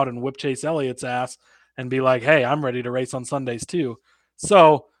to come out and whip Chase Elliott's ass and be like, hey, I'm ready to race on Sundays too.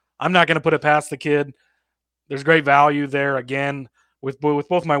 So I'm not going to put it past the kid. There's great value there. Again, with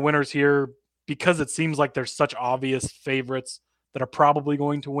both my winners here, because it seems like there's such obvious favorites that are probably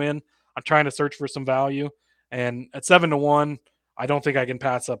going to win, I'm trying to search for some value. And at 7-1, I don't think I can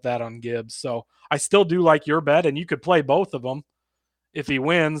pass up that on Gibbs. So I still do like your bet, and you could play both of them. If he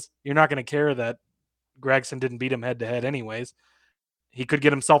wins, you're not going to care that Gragson didn't beat him head-to-head anyways. He could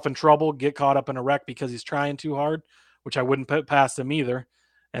get himself in trouble, get caught up in a wreck because he's trying too hard, which I wouldn't put past him either.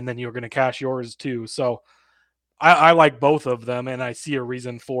 And then you're going to cash yours too. So I like both of them, and I see a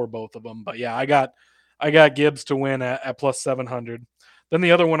reason for both of them. But yeah, I got Gibbs to win at plus 700. Then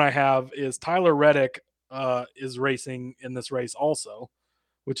the other one I have is Tyler Reddick is racing in this race also,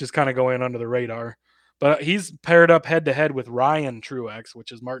 which is kind of going under the radar. But he's paired up head-to-head with Ryan Truex,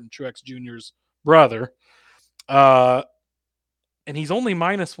 which is Martin Truex Jr.'s brother. And he's only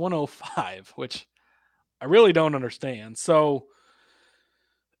minus 105, which I really don't understand. So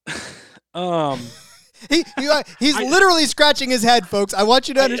he's literally scratching his head, folks. I want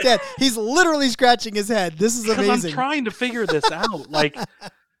you to understand. He's literally scratching his head. This is amazing. I'm trying to figure this out. Like,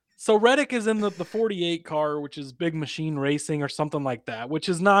 So Reddick is in the 48 car, which is Big Machine Racing or something like that, which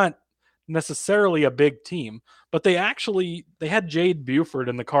is not necessarily a big team, but they had Jade Buford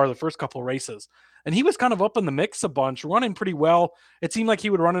in the car the first couple races, and he was kind of up in the mix a bunch, running pretty well. It seemed like he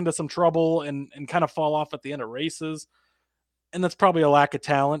would run into some trouble and kind of fall off at the end of races, and that's probably a lack of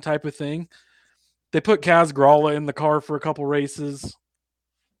talent type of thing. They put Kaz Gralla in the car for a couple races.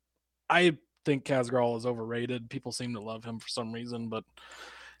 I think Kaz Gralla is overrated. People seem to love him for some reason, but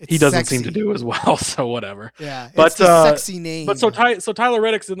he doesn't seem to do as well, so whatever. Yeah, but it's the sexy name. But so Tyler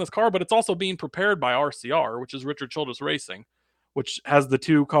Reddick's in this car, but it's also being prepared by RCR, which is Richard Childress Racing, which has the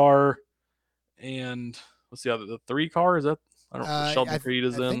 2 car and what's the other? The 3 car? Is that? I don't know. Sheldon Creed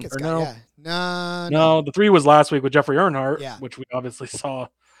is in. Or no? Yeah. No, the 3 was last week with Jeffrey Earnhardt, which we obviously saw,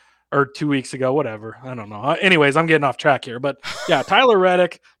 or 2 weeks ago, whatever. I don't know. Anyways, I'm getting off track here. But yeah, Tyler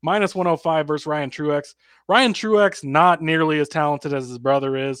Reddick, minus 105 versus Ryan Truex. Ryan Truex, not nearly as talented as his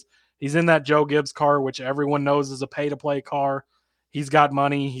brother is. He's in that Joe Gibbs car, which everyone knows is a pay-to-play car. He's got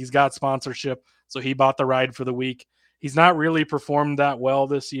money. He's got sponsorship. So he bought the ride for the week. He's not really performed that well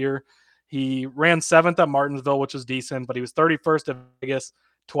this year. He ran 7th at Martinsville, which was decent, but he was 31st at Vegas,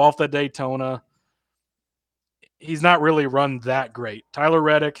 12th at Daytona. He's not really run that great. Tyler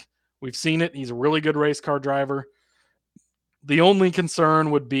Reddick, we've seen it. He's a really good race car driver. The only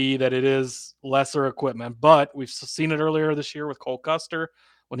concern would be that it is lesser equipment, but we've seen it earlier this year with Cole Custer.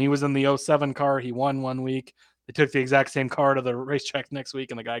 When he was in the 07 car, he won one week. They took the exact same car to the racetrack next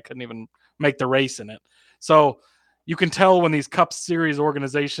week, and the guy couldn't even make the race in it. So you can tell when these Cup Series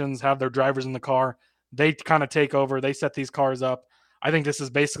organizations have their drivers in the car, they kind of take over. They set these cars up. I think this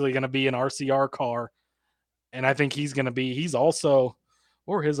is basically going to be an RCR car, and I think he's also,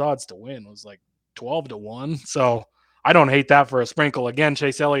 what were his odds to win? It was like 12-1. So I don't hate that for a sprinkle. Again,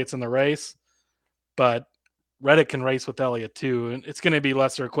 Chase Elliott's in the race, but Reddick can race with Elliott too, and it's going to be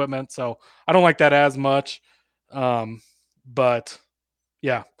lesser equipment, so I don't like that as much. But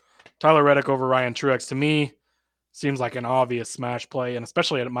yeah, Tyler Reddick over Ryan Truex to me seems like an obvious smash play, and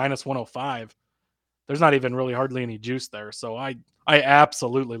especially at minus 105, there's not even really hardly any juice there. So I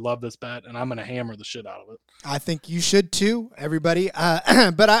absolutely love this bet, and I'm going to hammer the shit out of it. I think you should too, everybody.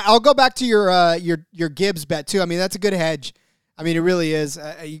 But I'll go back to your Gibbs bet too. I mean, that's a good hedge. I mean, it really is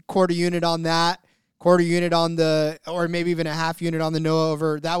a quarter unit on that, quarter unit on the, or maybe even a half unit on the no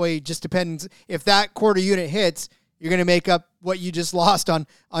over. That way, it just depends. If that quarter unit hits, you're going to make up what you just lost on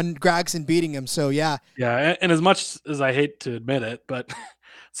Gragson beating him. So yeah. Yeah. And as much as I hate to admit it, but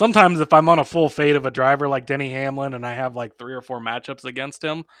sometimes if I'm on a full fade of a driver like Denny Hamlin and I have like 3 or 4 matchups against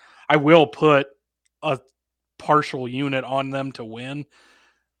him, I will put a partial unit on them to win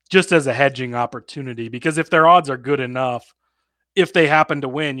just as a hedging opportunity, because if their odds are good enough, if they happen to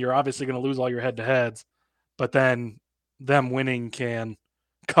win, you're obviously going to lose all your head to heads, but then them winning can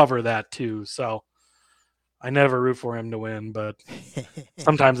cover that too. So I never root for him to win, but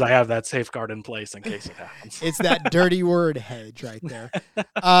sometimes I have that safeguard in place in case it happens. It's that dirty word hedge right there.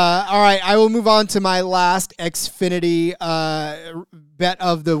 All right, I will move on to my last Xfinity bet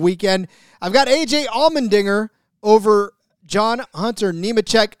of the weekend. I've got AJ Allmendinger over John Hunter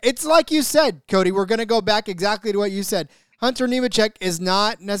Nemechek. It's like you said, Cody. We're going to go back exactly to what you said. Hunter Nemechek is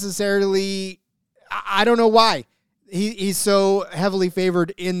not necessarily, I don't know why. He's so heavily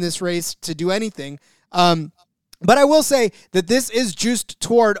favored in this race to do anything. But I will say that this is juiced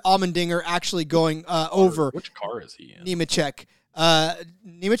toward Allmendinger actually going over. Which car is he in? Nemechek.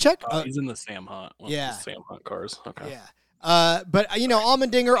 Nemechek? He's in the Sam Hunt. Yeah. Sam Hunt cars. Okay. Yeah. But,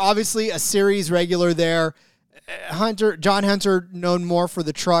 Allmendinger, obviously a series regular there. John Hunter, known more for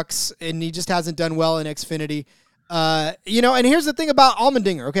the trucks, and he just hasn't done well in Xfinity. And here's the thing about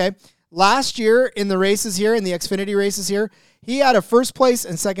Allmendinger, okay? Last year in the races here, in the Xfinity races here, he had a first place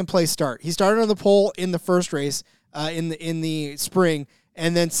and second place start. He started on the pole in the first race in the spring,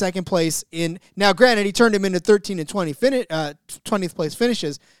 and then second place in. Now, granted, he turned him into 13 and 20th place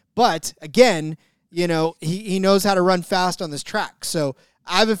finishes, but again, he knows how to run fast on this track. So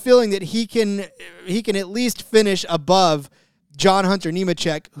I have a feeling that he can at least finish above John Hunter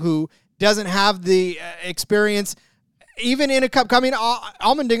Nemechek, who doesn't have the experience. Even in a Cup,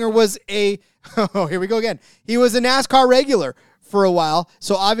 Allmendinger was here we go again. He was a NASCAR regular for a while,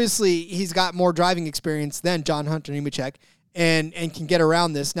 so obviously he's got more driving experience than John Hunter Nemechek and can get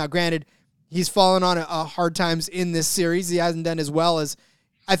around this. Now, granted, he's fallen on a hard times in this series. He hasn't done as well as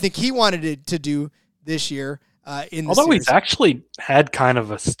I think he wanted to do this year Although series. He's actually had kind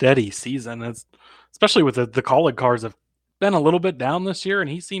of a steady season, especially with the Kaulig cars have been a little bit down this year, and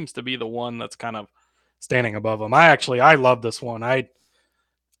he seems to be the one that's kind of standing above him. I love this one. I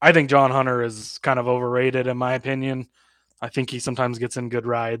think John Hunter is kind of overrated in my opinion. I think he sometimes gets in good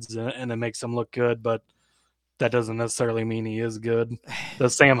rides and it makes him look good, but that doesn't necessarily mean he is good. The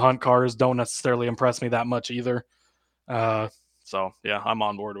Sam Hunt cars don't necessarily impress me that much either. So yeah, I'm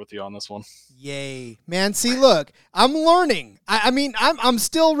on board with you on this one. Yay, man! See, look, I'm learning. I mean, I'm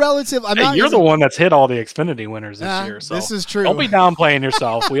still relative. You're the one that's hit all the Xfinity winners this year. So this is true. Don't be downplaying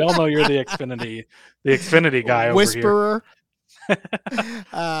yourself. We all know you're the Xfinity guy Whisperer. Over here.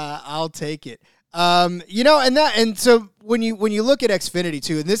 I'll take it. And so when you look at Xfinity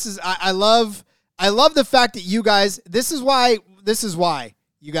too, and this is I love the fact that you guys. This is why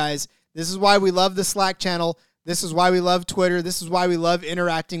you guys. This is why we love the Slack channel. This is why we love Twitter. This is why we love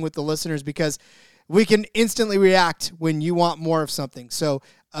interacting with the listeners, because we can instantly react when you want more of something. So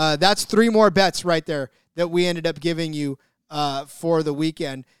that's 3 more bets right there that we ended up giving you for the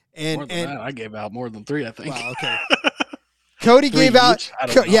weekend. And I gave out more than 3, I think. Wow, okay. Cody gave out.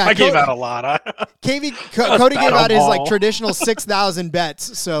 I gave out a lot. Cody gave out his like traditional 6,000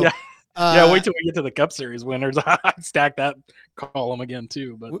 bets. So. Yeah. Wait till we get to the Cup Series winners. I'd stack that column again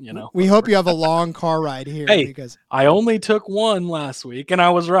too, but we hope you have a long car ride here. Hey, because I only took 1 last week and I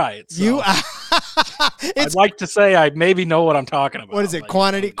was right. So I'd like to say I maybe know what I'm talking about. What is it?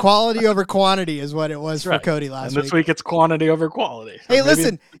 Quality over quantity is what it was for Cody last week. And this week it's quantity over quality. Hey,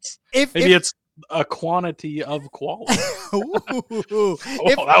 listen, it's a quantity of quality.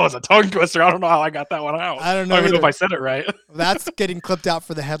 That was a tongue twister. I don't know how I got that one out. I don't know if I said it right. That's getting clipped out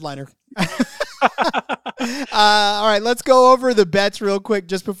for the headliner. All right, let's go over the bets real quick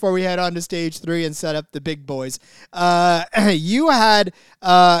just before we head on to stage 3 and set up the big boys. You had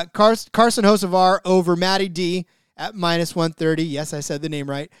Carson Hocevar over Matty D at -130. Yes, I said the name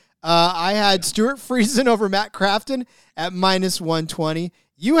right. I had Stuart Friesen over Matt Crafton at -120.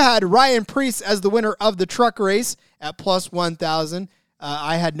 You had Ryan Preece as the winner of the truck race at +1,000.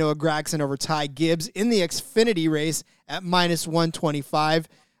 I had Noah Gragson over Ty Gibbs in the Xfinity race at -125.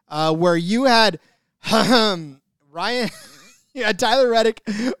 Where you had Ryan, Tyler Reddick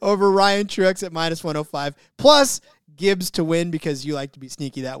over Ryan Truex at -105, plus Gibbs to win because you like to be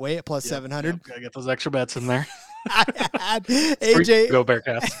sneaky that way at +700. Gotta get those extra bets in there. I had AJ go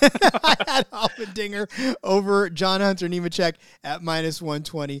Bearcats. I had Allmendinger over John Hunter Nemechek at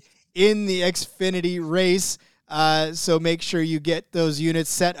 -120 in the Xfinity race. So make sure you get those units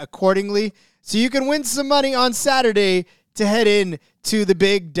set accordingly so you can win some money on Saturday to head in to the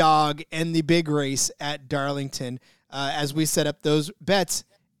big dog and the big race at Darlington as we set up those bets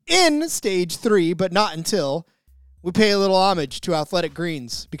in stage 3, but not until we pay a little homage to Athletic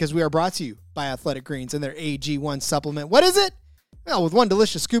Greens, because we are brought to you by Athletic Greens and their AG1 supplement. What is it? Well, with one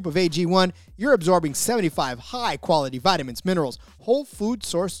delicious scoop of AG1, you're absorbing 75 high-quality vitamins, minerals, whole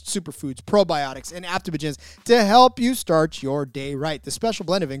food-sourced superfoods, probiotics, and adaptogens to help you start your day right. The special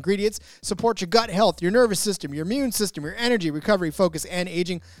blend of ingredients supports your gut health, your nervous system, your immune system, your energy, recovery, focus, and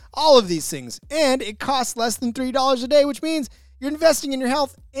aging, all of these things. And it costs less than $3 a day, which means you're investing in your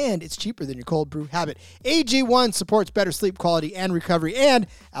health, and it's cheaper than your cold brew habit. AG1 supports better sleep quality and recovery, and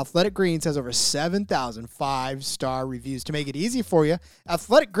Athletic Greens has over 7,000 5-star reviews. To make it easy for you,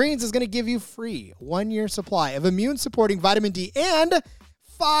 Athletic Greens is going to give you free 1-year supply of immune-supporting vitamin D and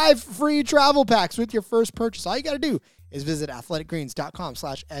 5 free travel packs with your first purchase. All you got to do is visit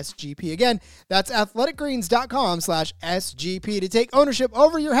athleticgreens.com/SGP. Again, that's athleticgreens.com/SGP to take ownership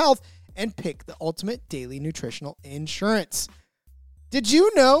over your health and pick the ultimate daily nutritional insurance. Did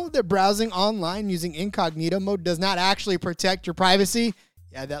you know that browsing online using incognito mode does not actually protect your privacy?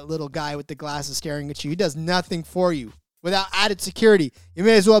 Yeah, that little guy with the glasses staring at you, he does nothing for you. Without added security, you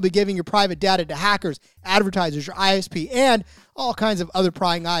may as well be giving your private data to hackers, advertisers, your ISP, and all kinds of other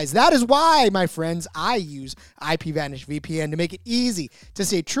prying eyes. That is why, my friends, I use IPVanish VPN to make it easy to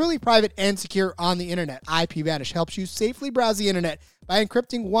stay truly private and secure on the internet. IPVanish helps you safely browse the internet by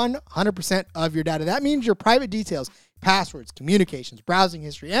encrypting 100% of your data. That means your private details, passwords, communications, browsing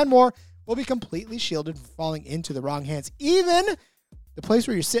history, and more will be completely shielded from falling into the wrong hands. Even the place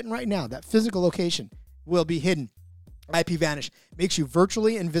where you're sitting right now, that physical location, will be hidden. IPVanish makes you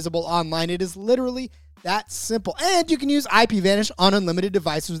virtually invisible online. It is literally that simple. And you can use IPVanish on unlimited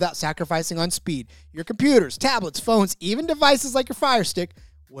devices without sacrificing on speed. Your computers, tablets, phones, even devices like your Fire Stick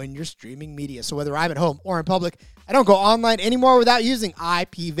when you're streaming media. So whether I'm at home or in public, I don't go online anymore without using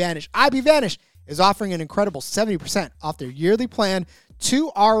IPVanish. IPVanish is offering an incredible 70% off their yearly plan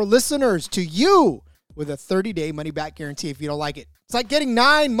to our listeners, to you, with a 30-day money-back guarantee if you don't like it. It's like getting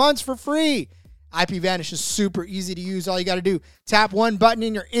 9 months for free. IPVanish is super easy to use. All you got to do, tap one button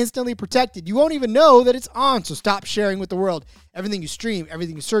and you're instantly protected. You won't even know that it's on, so stop sharing with the world. Everything you stream,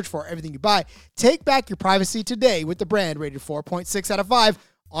 everything you search for, everything you buy. Take back your privacy today with the brand rated 4.6 out of 5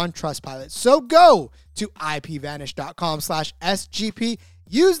 on Trustpilot. So go to ipvanish.com/SGP.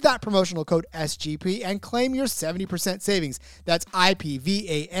 Use that promotional code SGP and claim your 70% savings. That's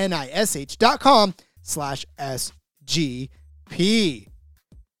ipvanish.com/SGP.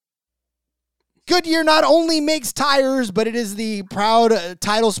 Goodyear not only makes tires, but it is the proud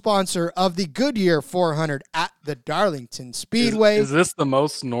title sponsor of the Goodyear 400 at the Darlington Speedway. Is this the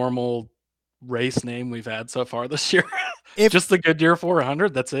most normal race name we've had so far this year? If, just the Goodyear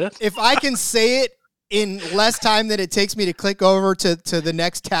 400, that's it? If I can say it in less time than it takes me to click over to the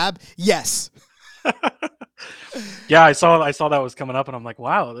next tab, yes. Yeah, I saw that was coming up, and I'm like,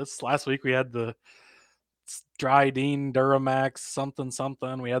 wow, this last week we had the Dryden Duramax something.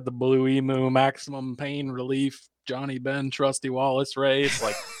 We had the Blue Emu Maximum Pain Relief Johnny Ben Trusty Wallace race.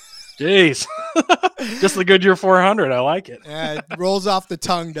 Like, jeez. Just the Goodyear 400. I like it. Yeah, it rolls off the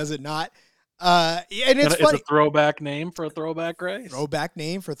tongue, does it not? And it's funny. It's a throwback name for a throwback race. Throwback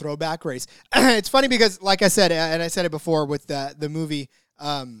name for throwback race. It's funny because, like I said, and I said it before with the movie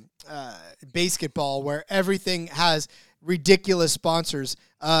Basketball, where everything has ridiculous sponsors.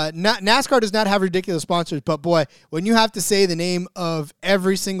 NASCAR does not have ridiculous sponsors, but boy, when you have to say the name of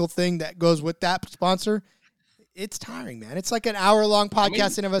every single thing that goes with that sponsor, it's tiring, man. It's like an hour-long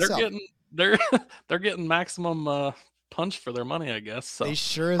podcast in of itself. They're getting maximum punch for their money, I guess. So they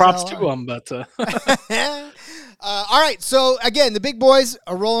sure props to them, but all right. So again, the big boys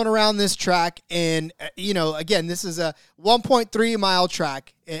are rolling around this track, and again, this is a 1.3 mile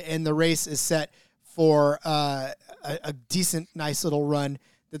track, and the race is set for a decent, nice little run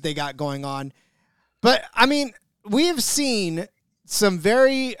that they got going on. But I mean, we have seen some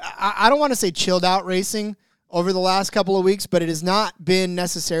very, I don't want to say chilled out racing over the last couple of weeks, but it has not been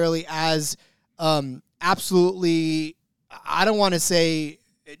necessarily as absolutely, I don't want to say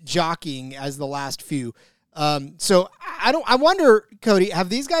jockeying as the last few. So I wonder, Cody, have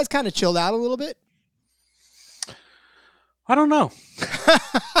these guys kind of chilled out a little bit? I don't know.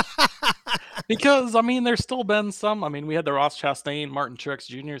 Because, I mean, there's still been some. I mean, we had the Ross Chastain, Martin Truex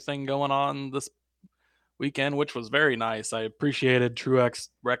Jr. thing going on this weekend, which was very nice. I appreciated Truex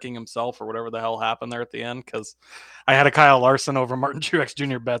wrecking himself or whatever the hell happened there at the end, because I had a Kyle Larson over Martin Truex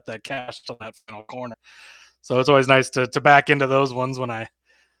Jr. bet that cashed on that final corner. So it's always nice to back into those ones when I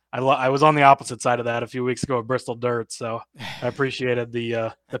was on the opposite side of that a few weeks ago at Bristol Dirt. So I appreciated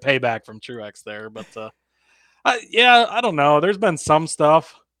the payback from Truex there. But, I don't know. There's been some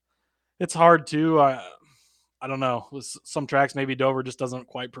stuff. It's hard to, I don't know. With some tracks, maybe Dover just doesn't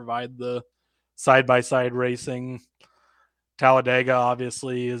quite provide the side-by-side racing. Talladega,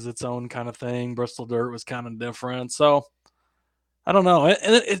 obviously, is its own kind of thing. Bristol Dirt was kind of different. So, I don't know.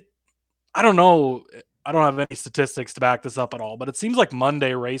 I don't know. I don't have any statistics to back this up at all. But it seems like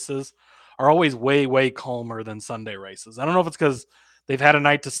Monday races are always way, way calmer than Sunday races. I don't know if it's because they've had a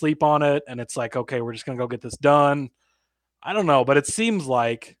night to sleep on it, and it's like, okay, we're just going to go get this done. I don't know. But it seems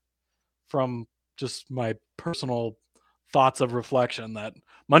like, from just my personal thoughts of reflection, that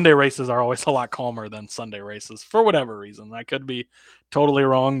Monday races are always a lot calmer than Sunday races for whatever reason. I could be totally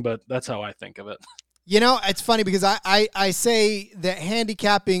wrong, but that's how I think of it. It's funny because I say that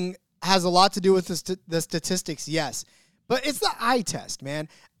handicapping has a lot to do with the statistics, yes, but it's the eye test, man.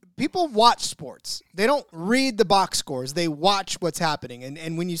 People watch sports. They don't read the box scores. They watch what's happening.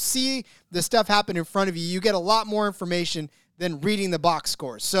 And when you see the stuff happen in front of you, you get a lot more information than reading the box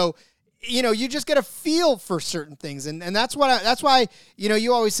scores. So, you just get a feel for certain things. And that's why,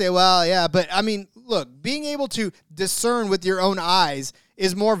 you always say, well, yeah, but I mean, look, being able to discern with your own eyes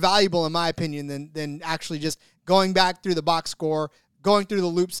is more valuable, in my opinion, than actually just going back through the box score, going through the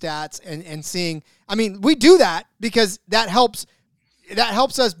loop stats and seeing. I mean, we do that because that helps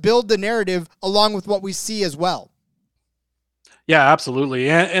us build the narrative along with what we see as well. Yeah, absolutely.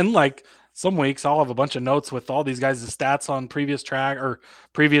 And like, some weeks I'll have a bunch of notes with all these guys' stats on previous track or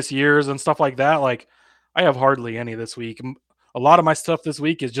previous years and stuff like that. Like, I have hardly any this week. A lot of my stuff this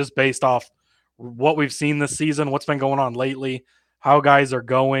week is just based off what we've seen this season, what's been going on lately, how guys are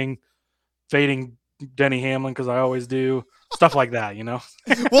going, fading Denny Hamlin, because I always do, stuff like that,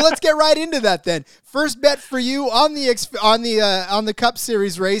 Well, let's get right into that then. First bet for you on the Cup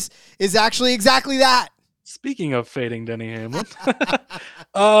Series race is actually exactly that. Speaking of fading Denny Hamlin,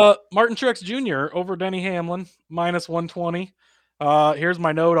 Martin Truex Jr. over Denny Hamlin, minus 120. Here's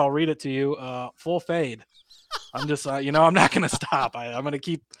my note. I'll read it to you. Full fade. I'm just, I'm not going to stop. I'm going to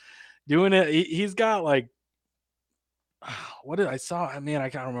keep doing it. He's got like, what did I saw? I mean, I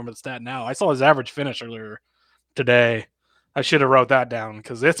can't remember the stat now. I saw his average finish earlier today. I should have wrote that down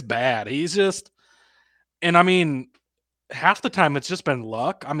because it's bad. He's just, and I mean, half the time it's just been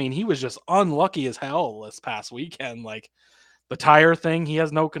luck. I mean, he was just unlucky as hell this past weekend. Like, The tire thing, he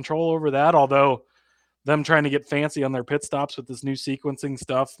has no control over that, although them trying to get fancy on their pit stops with this new sequencing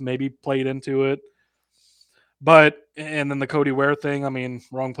stuff maybe played into it. But, and then the Cody Ware thing, I mean,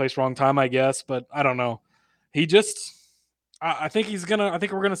 wrong place, wrong time, I guess, but I don't know. He just, I think we're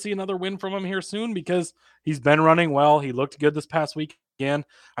going to see another win from him here soon because he's been running well. He looked good this past week again.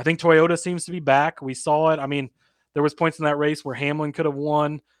 I think Toyota seems to be back. We saw it. I mean, there was points in that race where Hamlin could have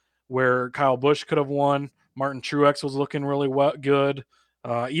won, where Kyle Busch could have won. Martin Truex was looking really good.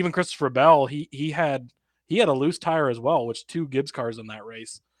 Even Christopher Bell, he had a loose tire as well, which 2 Gibbs cars in that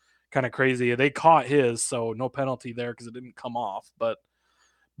race. Kind of crazy. They caught his, so no penalty there because it didn't come off. But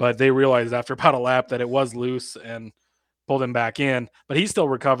they realized after about a lap that it was loose and pulled him back in. But he still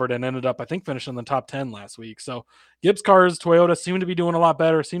recovered and ended up, I think, finishing in the top 10 last week. So Gibbs cars, Toyota seem to be doing a lot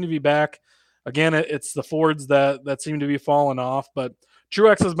better, seem to be back. Again, it's the Fords that seem to be falling off. But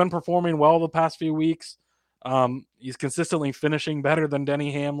Truex has been performing well the past few weeks. He's consistently finishing better than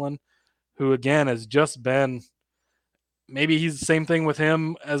Denny Hamlin, who, again, has just been – maybe he's the same thing with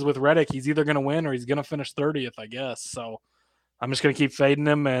him as with Reddick. He's either going to win or he's going to finish 30th, I guess. So I'm just going to keep fading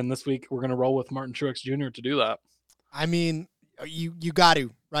him, and this week we're going to roll with Martin Truex Jr. to do that. I mean, you got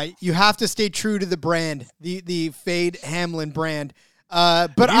to, right? You have to stay true to the brand, the Fade Hamlin brand.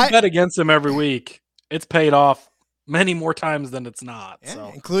 But I bet against him every week. It's paid off many more times than it's not. Yeah,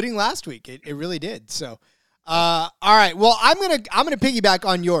 so. Including last week. It really did. So all right. Well, I'm gonna piggyback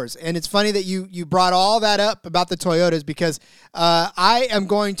on yours, and it's funny that you brought all that up about the Toyotas because I am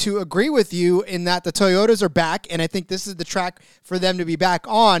going to agree with you in that the Toyotas are back, and I think this is the track for them to be back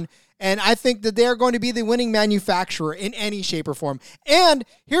on. And I think that they're going to be the winning manufacturer in any shape or form. And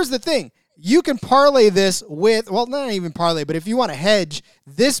here's the thing: you can parlay this with, well, not even parlay, but if you want to hedge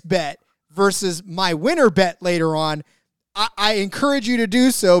this bet versus my winner bet later on, I encourage you to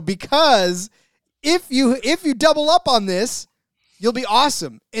do so because if you double up on this, you'll be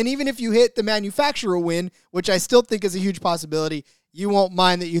awesome. And even if you hit the manufacturer win, which I still think is a huge possibility, you won't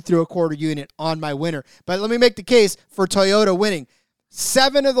mind that you threw a quarter unit on my winner. But let me make the case for Toyota winning.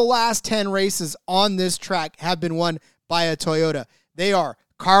 7 of the last 10 races on this track have been won by a Toyota. They are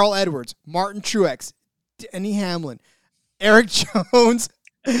Carl Edwards, Martin Truex, Denny Hamlin, Eric Jones,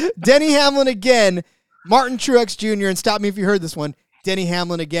 Denny Hamlin again, Martin Truex Jr., and stop me if you heard this one, Denny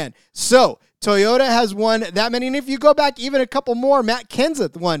Hamlin again. So Toyota has won that many. And if you go back even a couple more, Matt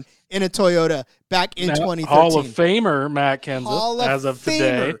Kenseth won in a Toyota back in 2013. Hall of Famer Matt Kenseth as of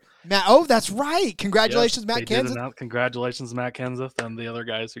today. Matt, oh, that's right. Congratulations, Matt Kenseth. Congratulations, Matt Kenseth and the other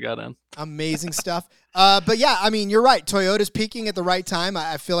guys who got in. Amazing stuff. But yeah, I mean, you're right. Toyota's peaking at the right time.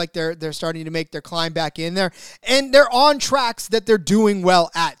 I feel like they're starting to make their climb back in there, and they're on tracks that they're doing well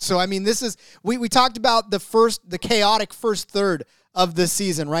at. So I mean, this is we talked about the chaotic first third of the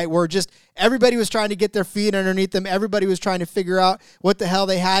season, right? Where just everybody was trying to get their feet underneath them. Everybody was trying to figure out what the hell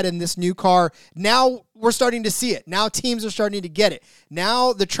they had in this new car. Now we're starting to see it. Now teams are starting to get it.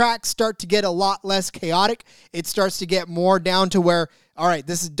 Now the tracks start to get a lot less chaotic. It starts to get more down to where, all right,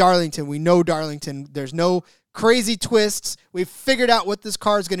 this is Darlington. We know Darlington. There's no crazy twists. We've figured out what this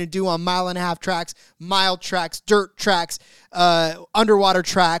car is going to do on 1.5 mile tracks, mile tracks, dirt tracks, underwater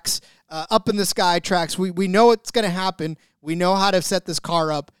tracks, up in the sky tracks. We know what's going to happen. We know how to set this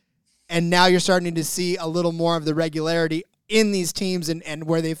car up, and now you're starting to see a little more of the regularity in these teams and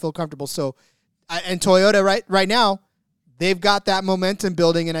where they feel comfortable. So, and Toyota right now, they've got that momentum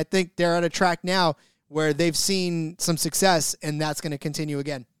building, and I think they're at a track now where they've seen some success, and that's going to continue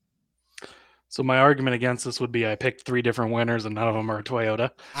again. So my argument against this would be I picked 3 different winners, and none of them are Toyota.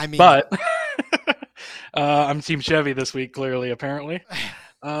 I mean, but I'm Team Chevy this week, clearly, apparently.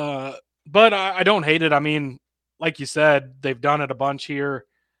 But I don't hate it. I mean, like you said, they've done it a bunch here.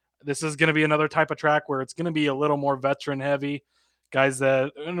 This is going to be another type of track where it's going to be a little more veteran heavy. Guys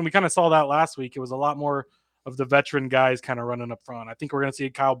and we kind of saw that last week. It was a lot more of the veteran guys kind of running up front. I think we're going to see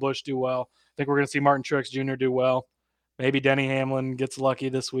Kyle Busch do well. I think we're going to see Martin Truex Jr. do well. Maybe Denny Hamlin gets lucky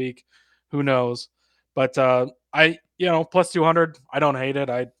this week. Who knows? But plus 200, I don't hate it.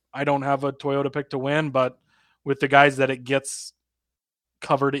 I don't have a Toyota pick to win, but with the guys that it gets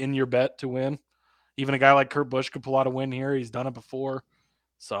covered in your bet to win, even a guy like Kurt Busch could pull out a win here. He's done it before.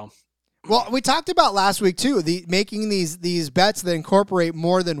 So, well, we talked about last week too, making these bets that incorporate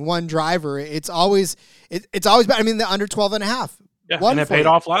more than one driver. It's always better. I mean, the under 12.5. Yeah, and it paid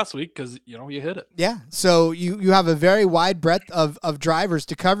off last week because you hit it. Yeah, so you have a very wide breadth of drivers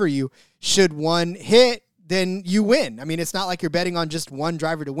to cover you. Should one hit, then you win. I mean, it's not like you're betting on just one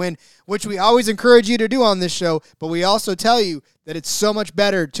driver to win, which we always encourage you to do on this show, but we also tell you that it's so much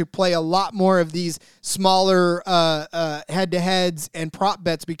better to play a lot more of these smaller head-to-heads and prop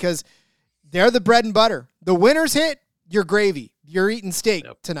bets because they're the bread and butter. The winners hit, you're gravy. You're eating steak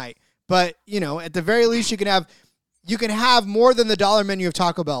tonight. But, at the very least, you can have more than the dollar menu of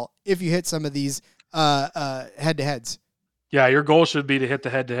Taco Bell if you hit some of these head-to-heads. Yeah, your goal should be to hit the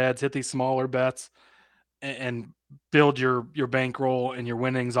head-to-heads, hit these smaller bets, and build your bankroll and your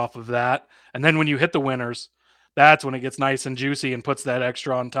winnings off of that. And then when you hit the winners, that's when it gets nice and juicy and puts that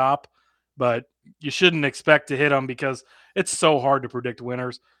extra on top. But you shouldn't expect to hit them because it's so hard to predict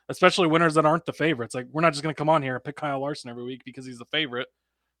winners, especially winners that aren't the favorites. Like, we're not just going to come on here and pick Kyle Larson every week because he's the favorite.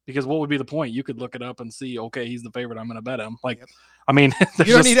 Because what would be the point? You could look it up and see, okay, he's the favorite, I'm going to bet him. Like, I mean,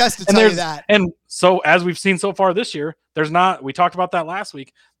 you don't need us to tell you that. And so, as we've seen so far this year, we talked about that last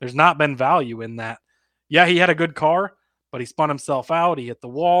week, there's not been value in that. Yeah, he had a good car, but he spun himself out. He hit the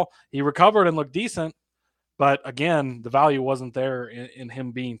wall. He recovered and looked decent. But again, the value wasn't there in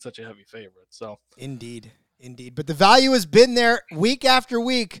him being such a heavy favorite. So Indeed. But the value has been there week after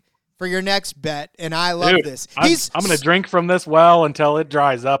week for your next bet, and I love this. I'm going to drink from this well until it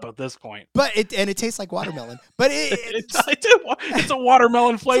dries up at this point. But it tastes like watermelon. But it's a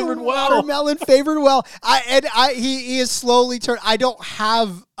watermelon flavored well. Watermelon flavored well. He is slowly turning. I don't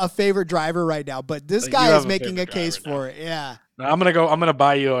have a favorite driver right now, but this guy is making a case for it. Yeah. I'm gonna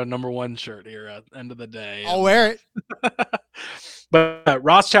buy you a number 1 shirt here at the end of the day. I'll wear it. But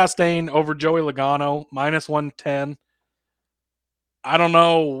Ross Chastain over Joey Logano, -110. I don't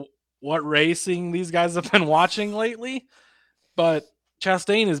know what racing these guys have been watching lately, but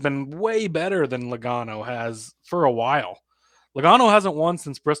Chastain has been way better than Logano has for a while. Logano hasn't won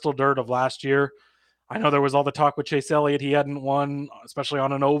since Bristol Dirt of last year. I know there was all the talk with Chase Elliott. He hadn't won, especially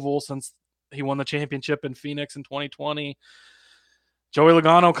on an oval, since he won the championship in Phoenix in 2020. Joey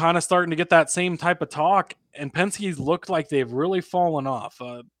Logano kind of starting to get that same type of talk, and Penske's looked like they've really fallen off.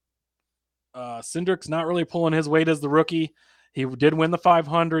 Cindric's not really pulling his weight as the rookie. He did win the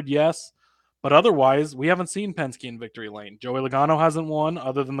 500, yes, but otherwise, we haven't seen Penske in victory lane. Joey Logano hasn't won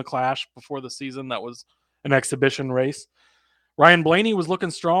other than the Clash before the season. That was an exhibition race. Ryan Blaney was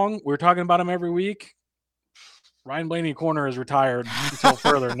looking strong. We were talking about him every week. Ryan Blaney corner is retired until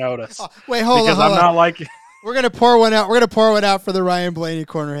further notice. Wait, hold on. Because I'm not like... We're going to pour one out. We're going to pour one out for the Ryan Blaney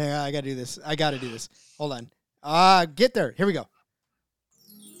corner. Hang on, I got to do this. Hold on. Get there. Here we go.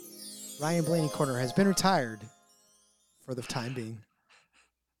 Ryan Blaney corner has been retired for the time being.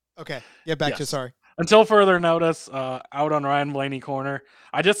 Okay. Get back to sorry. Until further notice, out on Ryan Blaney corner.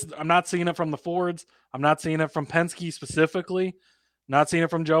 I'm not seeing it from the Fords. I'm not seeing it from Penske specifically. Not seeing it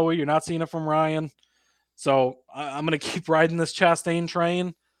from Joey. You're not seeing it from Ryan. So I'm going to keep riding this Chastain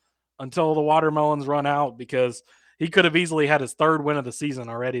train until the watermelons run out, because he could have easily had his 3rd win of the season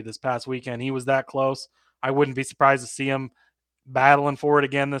already this past weekend. He was that close. I wouldn't be surprised to see him battling for it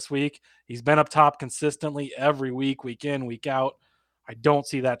again this week. He's been up top consistently every week, week in, week out. I don't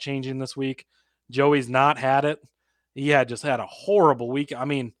see that changing this week. Joey's not had it. He just had a horrible week. I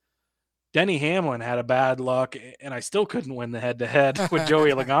mean, Denny Hamlin had a bad luck, and I still couldn't win the head-to-head with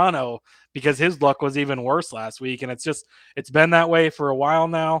Joey Logano because his luck was even worse last week. And it's been that way for a while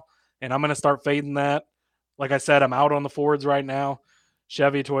now. And I'm going to start fading that. Like I said, I'm out on the Fords right now.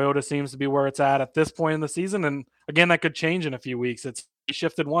 Chevy, Toyota seems to be where it's at this point in the season. And again, that could change in a few weeks. It's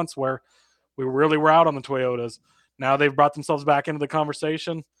shifted once where we really were out on the Toyotas. Now they've brought themselves back into the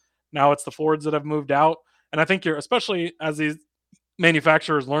conversation. Now it's the Fords that have moved out. And I think especially as these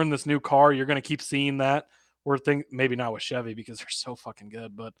manufacturers learn this new car, you're going to keep seeing that. Maybe not with Chevy because they're so fucking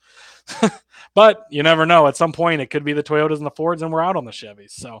good, but you never know. At some point, it could be the Toyotas and the Fords, and we're out on the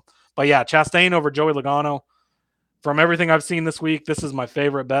Chevys. So, but yeah, Chastain over Joey Logano. From everything I've seen this week, this is my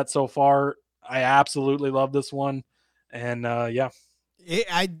favorite bet so far. I absolutely love this one, and yeah.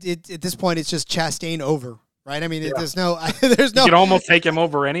 At this point, it's just Chastain over, right? I mean, there's no. You can almost take him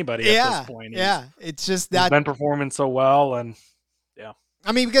over anybody at this point. It's just that he's been performing so well, and yeah.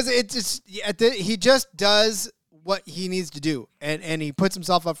 I mean, because he just does what he needs to do, and he puts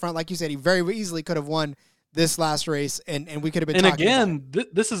himself up front. Like you said, he very easily could have won this last race, and we could have been talking about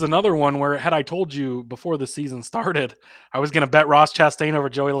it. This is another one where, had I told you before the season started, I was going to bet Ross Chastain over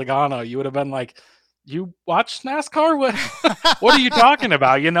Joey Logano, you would have been like, you watch NASCAR? What are you talking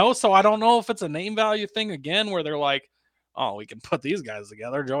about? So I don't know if it's a name value thing again, where they're like, oh, we can put these guys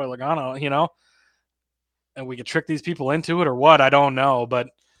together, Joey Logano, and we could trick these people into it or what, I don't know. But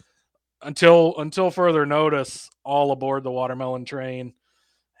until further notice, all aboard the watermelon train.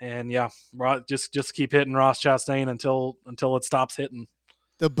 And yeah, just keep hitting Ross Chastain until it stops hitting.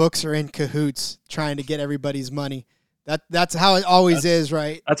 The books are in cahoots trying to get everybody's money. That's how it always is,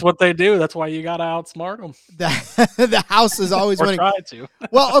 right? That's what they do. That's why you got to outsmart them. The house is always winning. Try to.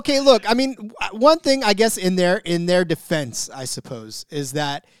 Well, okay, look, I mean, one thing I guess in their defense, I suppose, is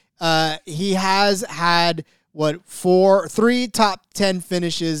that he has had three top 10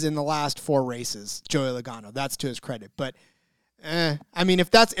 finishes in the last 4 races. Joey Logano, that's to his credit. But I mean, if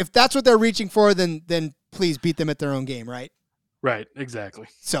that's what they're reaching for, then please beat them at their own game, right? Right, exactly.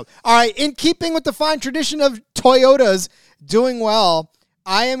 So, all right, in keeping with the fine tradition of Toyotas doing well,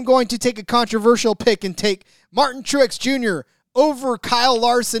 I am going to take a controversial pick and take Martin Truex Jr. over Kyle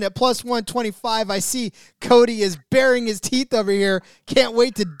Larson at plus 125. I see Cody is baring his teeth over here. Can't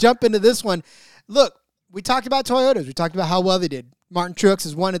wait to jump into this one. Look, we talked about Toyotas. We talked about how well they did. Martin Truex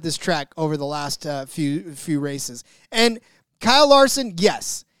has won at this track over the last few races. And Kyle Larson,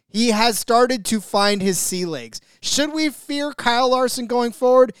 yes, he has started to find his sea legs. Should we fear Kyle Larson going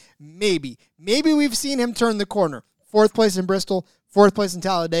forward? Maybe. Maybe we've seen him turn the corner. 4th place in Bristol, 4th place in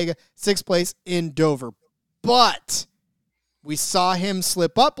Talladega, 6th place in Dover. But we saw him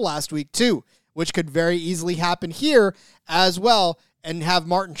slip up last week too, which could very easily happen here as well, and have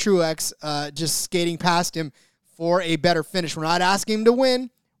Martin Truex just skating past him for a better finish. We're not asking him to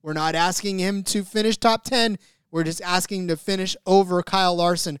win. We're not asking him to finish top 10. We're just asking him to finish over Kyle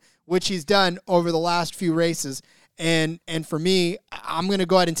Larson, which he's done over the last few races. And for me, I'm going to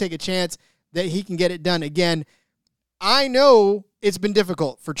go ahead and take a chance that he can get it done again. I know it's been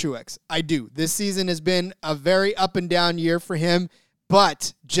difficult for Truex. I do. This season has been a very up and down year for him.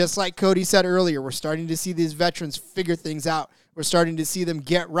 But just like Cody said earlier, we're starting to see these veterans figure things out. We're starting to see them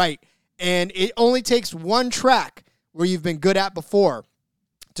get right. And it only takes one track where you've been good at before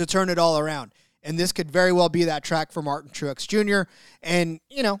to turn it all around. And this could very well be that track for Martin Truex Jr. And,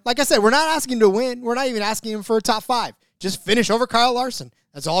 you know, like I said, we're not asking him to win. We're not even asking him for a top 5. Just finish over Kyle Larson.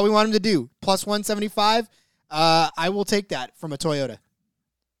 That's all we want him to do. Plus 175. I will take that from a Toyota.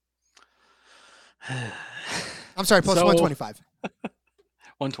 I'm sorry, plus 125.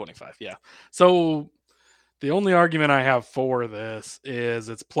 125, yeah. So the only argument I have for this is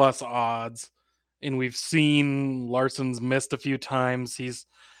it's plus odds. And we've seen Larson's missed a few times. He's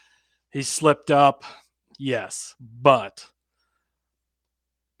slipped up, yes, but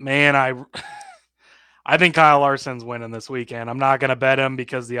man, I think Kyle Larson's winning this weekend. I'm not going to bet him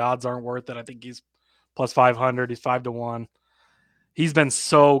because the odds aren't worth it. I think he's plus 500. He's 5-1. He's been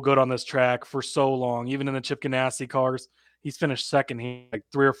so good on this track for so long. Even in the Chip Ganassi cars, he's finished second here like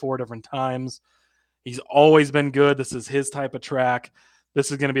 3 or 4 different times. He's always been good. This is his type of track. This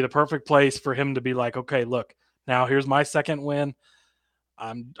is going to be the perfect place for him to be like, okay, look, now here's my second win.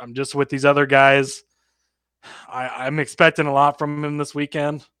 I'm just with these other guys. I'm expecting a lot from him this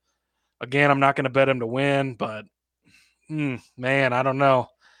weekend. Again, I'm not going to bet him to win, but man, I don't know.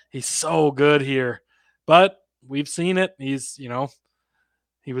 He's so good here, but we've seen it. He's,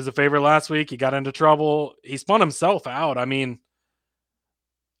 he was a favorite last week. He got into trouble. He spun himself out. I mean,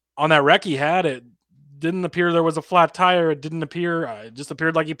 on that wreck he had, it didn't appear there was a flat tire. It didn't appear, it just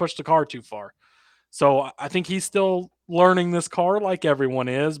appeared like he pushed the car too far. So I think he's still learning this car like everyone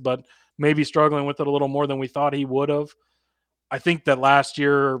is, but maybe struggling with it a little more than we thought he would have. I think that last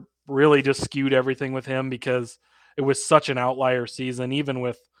year really just skewed everything with him because it was such an outlier season. Even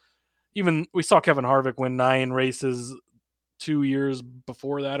we saw Kevin Harvick win 9 races 2 years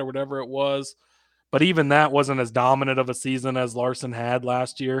before that or whatever it was. But even that wasn't as dominant of a season as Larson had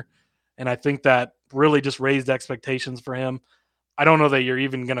last year. And I think that really just raised expectations for him. I don't know that you're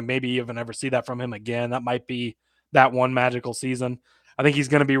even going to maybe even ever see that from him again. That might be that one magical season. I think he's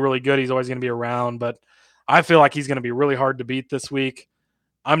going to be really good. He's always going to be around, but I feel like he's going to be really hard to beat this week.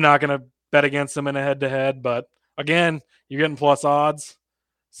 I'm not going to bet against him in a head-to-head, but again, you're getting plus odds.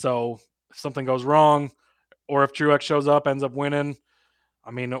 So if something goes wrong or if Truex shows up, ends up winning,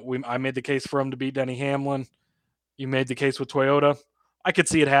 I mean, I made the case for him to beat Denny Hamlin. You made the case with Toyota. I could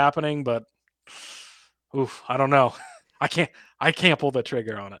see it happening, but I don't know. I can't pull the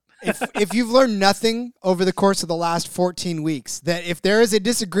trigger on it. If you've learned nothing over the course of the last 14 weeks, that if there is a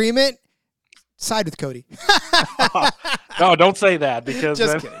disagreement, side with Cody. No, don't say that because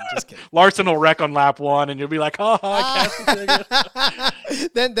just kidding. Larson will wreck on lap 1 and you'll be like, I cast the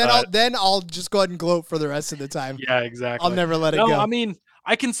ticket. then I'll just go ahead and gloat for the rest of the time. Yeah, exactly. I'll never let it go. I mean,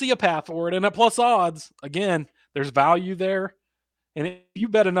 I can see a path for it. And at plus odds, again, there's value there. And if you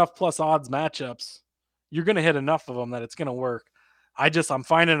bet enough plus odds matchups, you're going to hit enough of them that it's going to work. I'm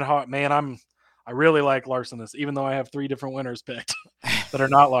finding it hard, man. I really like Larson even though I have 3 different winners picked that are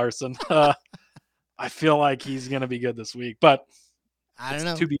not Larson. I feel like he's going to be good this week, but I don't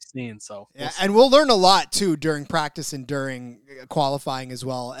know. To be seen. So yeah, and we'll learn a lot too during practice and during qualifying as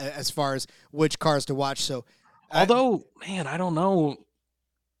well, as far as which cars to watch. So, although, man, I don't know.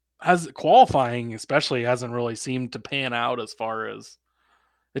 As qualifying, especially, hasn't really seemed to pan out as far as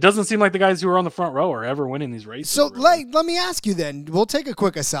it doesn't seem like the guys who are on the front row are ever winning these races. So really. let me ask you then. We'll take a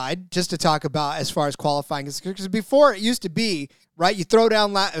quick aside just to talk about as far as qualifying, because before it used to be, right, you throw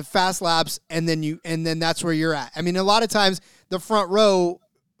down fast laps and then that's where you're at. I mean, a lot of times the front row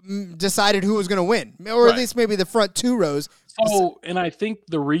decided who was going to win, or at least maybe the front two rows. So, and I think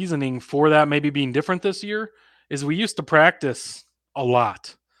the reasoning for that maybe being different this year is we used to practice a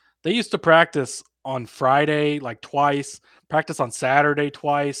lot. They used to practice on Friday like twice, practice on Saturday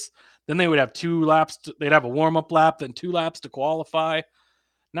twice. Then they would have 2 laps. They'd have a warm-up lap, then 2 laps to qualify.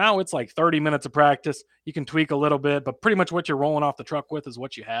 Now it's like 30 minutes of practice. You can tweak a little bit, but pretty much what you're rolling off the truck with is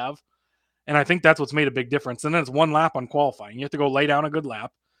what you have. And I think that's what's made a big difference. And then it's 1 lap on qualifying. You have to go lay down a good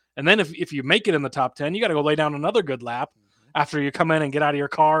lap. And then if you make it in the top 10, you got to go lay down another good lap after you come in and get out of your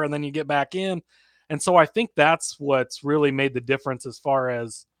car, and then you get back in. And so I think that's what's really made the difference as far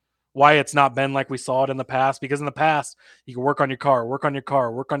as why it's not been like we saw it in the past. Because in the past, you can work on your car,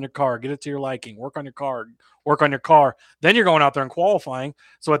 get it to your liking, work on your car. Then you're going out there and qualifying.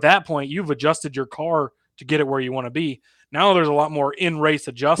 So at that point, you've adjusted your car to get it where you want to be. Now there's a lot more in-race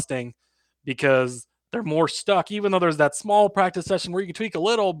adjusting because they're more stuck, even though there's that small practice session where you can tweak a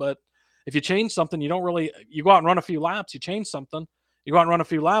little. But if you change something, you go out and run a few laps, you change something, you go out and run a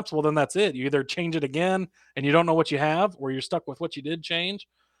few laps, well, then that's it. You either change it again and you don't know what you have, or you're stuck with what you did change.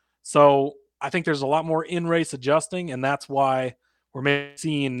 So I think there's a lot more in-race adjusting, and that's why we're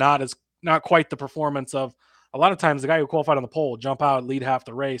seeing not quite the performance of a lot of times the guy who qualified on the pole jump out, lead half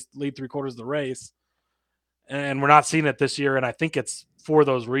the race, lead 3/4 of the race. And we're not seeing it this year, and I think it's for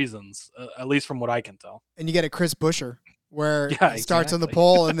those reasons, at least from what I can tell. And you get a Chris Buescher where he starts on the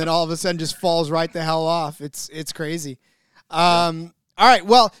pole and then all of a sudden just falls right the hell off. It's crazy. All right,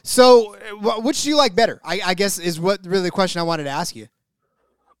 well, so which do you like better? I guess is what really the question I wanted to ask you.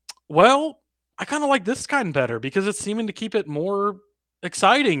 Well, I kind of like this kind better because it's seeming to keep it more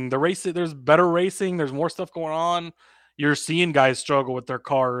exciting. The race, there's better racing. There's more stuff going on. You're seeing guys struggle with their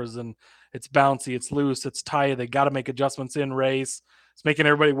cars, and it's bouncy, it's loose, it's tight. They got to make adjustments in race. It's making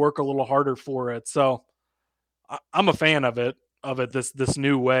everybody work a little harder for it. So I'm a fan of it this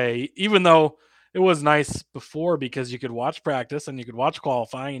new way, even though it was nice before because you could watch practice and you could watch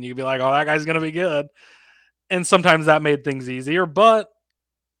qualifying and you could be like, oh, that guy's going to be good. And sometimes that made things easier, but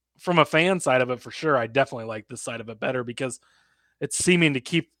from a fan side of it, for sure, I definitely like this side of it better because it's seeming to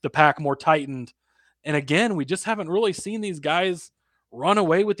keep the pack more tightened. And again, we just haven't really seen these guys run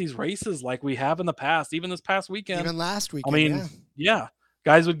away with these races like we have in the past, even this past weekend. Even last weekend, I mean, yeah,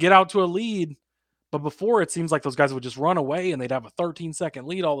 guys would get out to a lead, but before it seems like those guys would just run away and they'd have a 13-second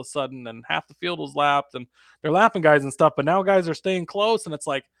lead all of a sudden and half the field was lapped and they're lapping guys and stuff. But now guys are staying close and it's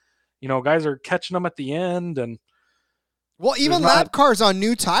like, guys are catching them at the end. And well, even lap cars on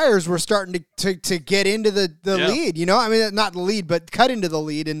new tires were starting to get into the lead, I mean, not the lead, but cut into the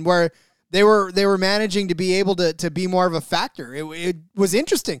lead, and where they were managing to be able to be more of a factor. It was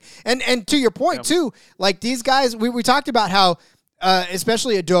interesting. And to your point too, like these guys, we talked about how,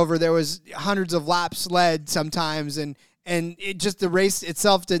 especially at Dover, there was hundreds of laps led sometimes, and it just, the race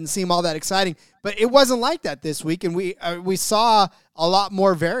itself didn't seem all that exciting, but it wasn't like that this week. And we saw a lot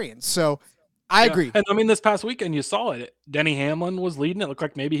more variance. So I agree. And I mean, this past weekend, you saw it. Denny Hamlin was leading. It looked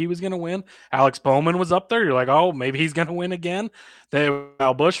like maybe he was going to win. Alex Bowman was up there. You're like, oh, maybe he's going to win again. They had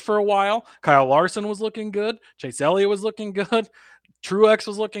Kyle Busch for a while. Kyle Larson was looking good. Chase Elliott was looking good. Truex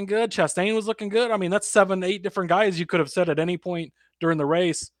was looking good. Chastain was looking good. I mean, that's 7-8 different guys you could have said at any point during the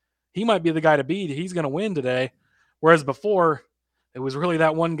race, he might be the guy to beat. He's going to win today. Whereas before, it was really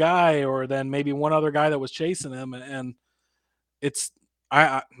that one guy or then maybe one other guy that was chasing him. And it's,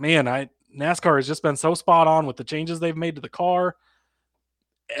 NASCAR has just been so spot on with the changes they've made to the car.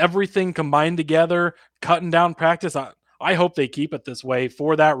 Everything combined together, cutting down practice. I hope they keep it this way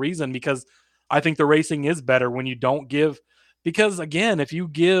for that reason, because I think the racing is better when you don't give. Because, again, if you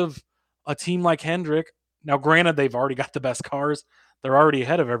give a team like Hendrick, now granted, they've already got the best cars. They're already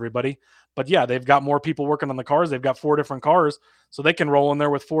ahead of everybody. But, yeah, they've got more people working on the cars. They've got 4 different cars, so they can roll in there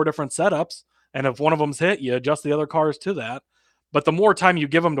with 4 different setups. And if one of them's hit, you adjust the other cars to that. But the more time you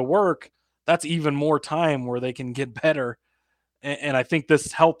give them to work, that's even more time where they can get better. And I think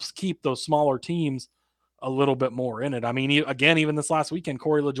this helps keep those smaller teams a little bit more in it. I mean, again, even this last weekend,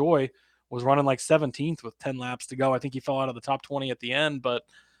 Corey LaJoie was running like 17th with 10 laps to go. I think he fell out of the top 20 at the end. But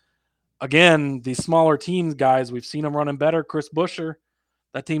again, these smaller teams, guys, we've seen them running better. Chris Buescher,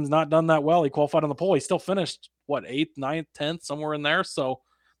 that team's not done that well. He qualified on the pole. He still finished, 8th, 9th, 10th, somewhere in there. So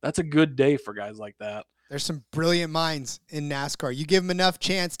that's a good day for guys like that. There's some brilliant minds in NASCAR. You give them enough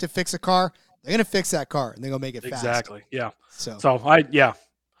chance to fix a car, they're going to fix that car, and they're going to make it fast. Exactly, yeah. So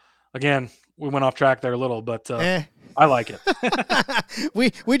again, we went off track there a little, but I like it.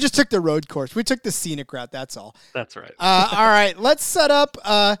 We just took the road course. We took the scenic route. That's all. That's right. All right, let's set up.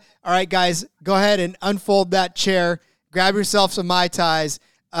 All right, guys, go ahead and unfold that chair. Grab yourself some Mai Tais.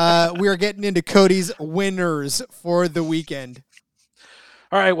 We are getting into Cody's winners for the weekend.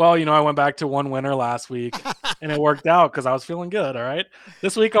 All right. Well, I went back to one winner last week, and it worked out because I was feeling good. All right.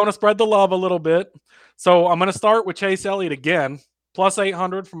 This week, I want to spread the love a little bit. So I'm going to start with Chase Elliott again, plus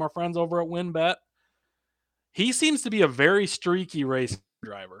 800 from our friends over at WynnBET. He seems to be a very streaky race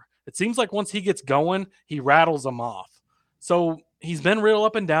driver. It seems like once he gets going, he rattles them off. So he's been real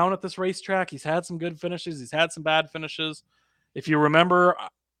up and down at this racetrack. He's had some good finishes. He's had some bad finishes. If you remember,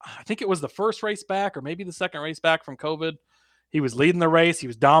 I think it was the first race back or maybe the second race back from COVID. He was leading the race. He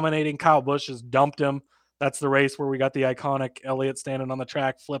was dominating. Kyle Busch just dumped him. That's the race where we got the iconic Elliott standing on the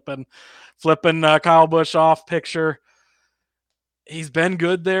track, flipping Kyle Busch off picture. He's been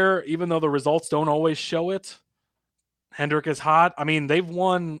good there, even though the results don't always show it. Hendrick is hot. I mean, they've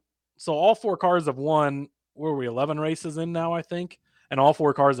won. So all 4 cars have won. Where are we? 11 races in now, I think. And all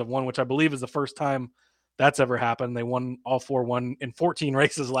 4 cars have won, which I believe is the first time that's ever happened. They won all 4 won in 14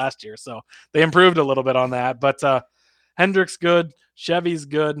 races last year. So they improved a little bit on that. But Hendrick's good. Chevy's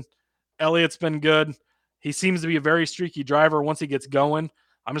good. Elliott's been good. He seems to be a very streaky driver once he gets going.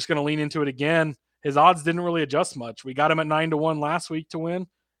 I'm just going to lean into it again. His odds didn't really adjust much. We got him at 9-1 last week to win.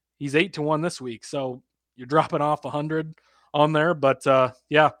 He's 8-1 this week. So you're dropping off 100 on there. But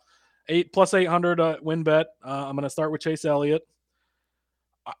yeah, 8 plus 800 WynnBET. I'm going to start with Chase Elliott.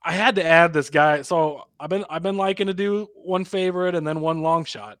 I had to add this guy. So I've been liking to do one favorite and then one long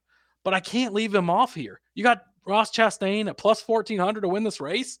shot, but I can't leave him off here. You got Ross Chastain at plus 1,400 to win this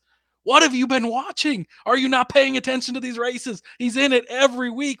race. What have you been watching? Are you not paying attention to these races? He's in it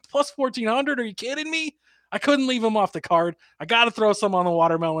every week. Plus 1,400. Are you kidding me? I couldn't leave him off the card. I got to throw some on the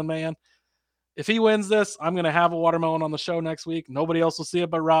watermelon, man. If he wins this, I'm going to have a watermelon on the show next week. Nobody else will see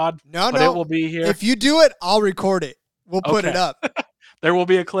it but Rod. No. It will be here. If you do it, I'll record it. We'll put it up. There will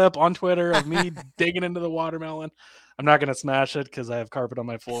be a clip on Twitter of me digging into the watermelon. I'm not going to smash it because I have carpet on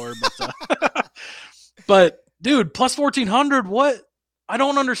my floor. But dude, plus 1,400, what? I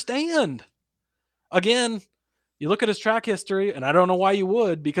don't understand. Again, you look at his track history, and I don't know why you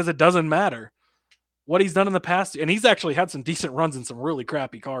would, because it doesn't matter what he's done in the past. And he's actually had some decent runs in some really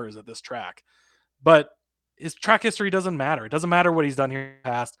crappy cars at this track. But his track history doesn't matter. It doesn't matter what he's done here in the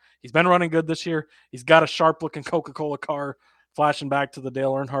past. He's been running good this year. He's got a sharp-looking Coca-Cola car flashing back to the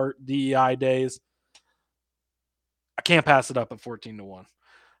Dale Earnhardt DEI days. I can't pass it up at 14-1.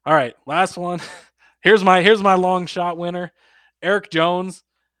 All right, last one. Here's my long shot winner. Eric Jones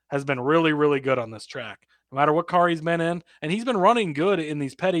has been really, really good on this track, no matter what car he's been in. And he's been running good in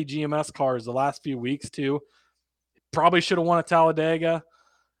these petty GMS cars the last few weeks, too. Probably should have won at Talladega.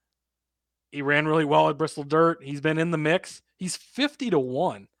 He ran really well at Bristol Dirt. He's been in the mix. He's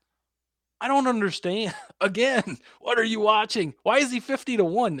 50-1. I don't understand. Again, what are you watching? Why is he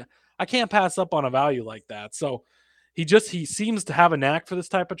 50-1? I can't pass up on a value like that. So he seems to have a knack for this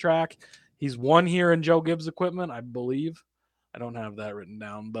type of track. He's won here in Joe Gibbs equipment, I believe. I don't have that written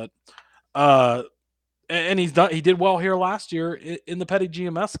down, but and he did well here last year in the petty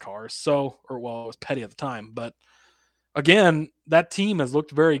GMS cars. So, it was petty at the time, but again, that team has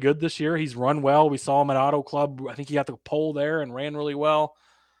looked very good this year. He's run well. We saw him at Auto Club. I think he got the pole there and ran really well.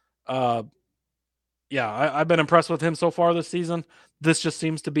 Yeah, I've been impressed with him so far this season. This just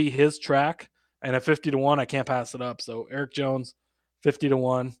seems to be his track, and at 50-1, I can't pass it up. So Eric Jones,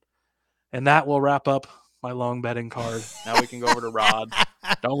 50-1, and that will wrap up my long betting card. Now we can go over to Rod.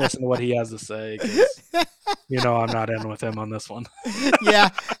 Don't listen to what he has to say, because I'm not in with him on this one. Yeah,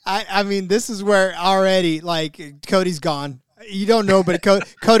 I mean, this is where already, Cody's gone. You don't know, but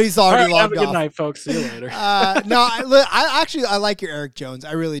Cody's already logged off. Have a good night, folks. See you later. No, I like your Eric Jones.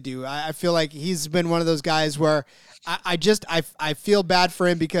 I really do. I feel like he's been one of those guys where I feel bad for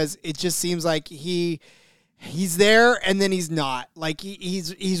him, because it just seems like he's there and then he's not. Like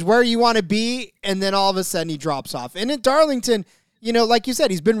he's where you want to be, and then all of a sudden he drops off. And at Darlington, like you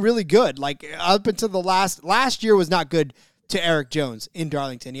said, he's been really good. Like up until the last year was not good to Eric Jones in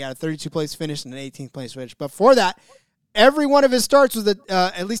Darlington. He had a 32th place finish and an 18th place finish. But for that, every one of his starts was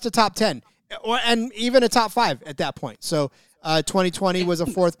at least a top 10, and even a top 5 at that point. So 2020 was a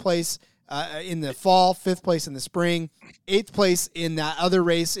 4th place in the fall, 5th place in the spring, 8th place in that other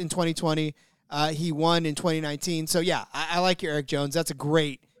race in 2020. He won in 2019. So, yeah, I like your Eric Jones. That's a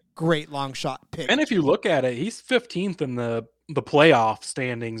great long shot pick. And if you look at it, he's 15th in the playoff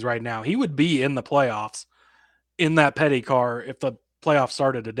standings right now. He would be in the playoffs in that petty car if the playoffs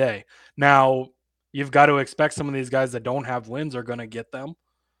started today. Now, you've got to expect some of these guys that don't have wins are going to get them.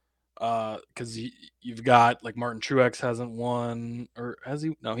 because you've got like Martin Truex hasn't won, or has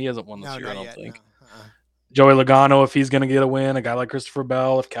he? No, he hasn't won this year. I don't think. No. Uh-uh. Joey Logano, if he's going to get a win, a guy like Christopher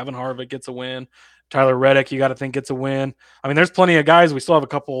Bell, if Kevin Harvick gets a win, Tyler Reddick, you got to think gets a win. I mean, there's plenty of guys. We still have a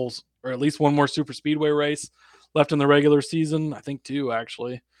couple, or at least one more super speedway race left in the regular season. I think 2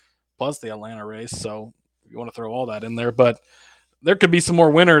 actually, plus the Atlanta race. So you want to throw all that in there, but there could be some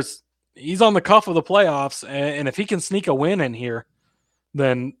more winners. He's on the cuff of the playoffs, and if he can sneak a win in here,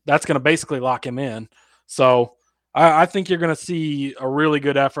 then that's going to basically lock him in. So I think you're going to see a really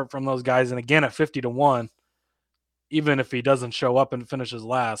good effort from those guys. And again, at 50-1, even if he doesn't show up and finishes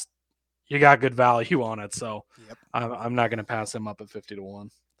last, you got good value on it. So Yep. I'm not going to pass him up at 50-1.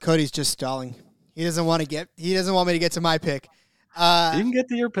 Cody's just stalling. He doesn't want me to get to my pick. You can get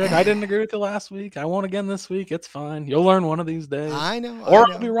to your pick. I didn't agree with you last week. I won't again this week. It's fine. You'll learn one of these days. I know.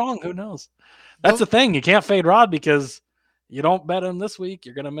 Or I'll be wrong. Who knows? That's the thing. You can't fade Rod because you don't bet him this week,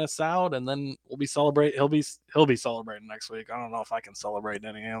 you're gonna miss out, and then we'll be celebrating. He'll be celebrating next week. I don't know if I can celebrate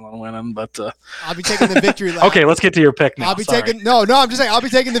Denny Hamlin winning, but I'll be taking the victory lap. Okay, let's get to your pick now. I'm just saying I'll be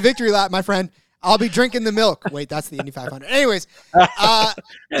taking the victory lap, my friend. I'll be drinking the milk. Wait, that's the Indy 500. Anyways,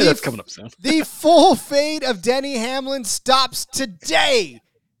 that's coming up soon. The full fade of Denny Hamlin stops today,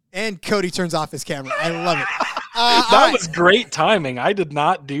 and Cody turns off his camera. I love it. That was great timing. I did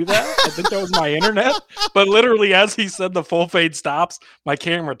not do that. I think that was my internet. But literally, as he said the full fade stops, my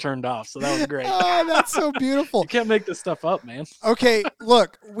camera turned off. So that was great. Oh, that's so beautiful. You can't make this stuff up, man. Okay,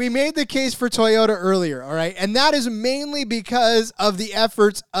 look, we made the case for Toyota earlier, all right? And that is mainly because of the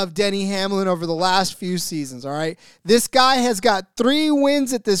efforts of Denny Hamlin over the last few seasons, all right? This guy has got 3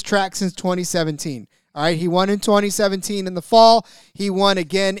 wins at this track since 2017. All right, he won in 2017 in the fall. He won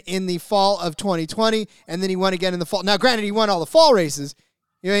again in the fall of 2020, and then he won again in the fall. Now, granted, he won all the fall races.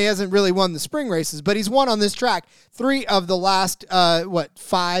 He hasn't really won the spring races, but he's won on this track 3 of the last,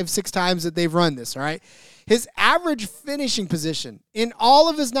 5, 6 times that they've run this, all right? His average finishing position in all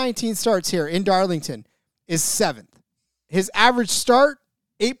of his 19 starts here in Darlington is 7th. His average start,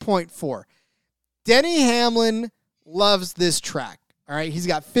 8.4. Denny Hamlin loves this track. All right, he's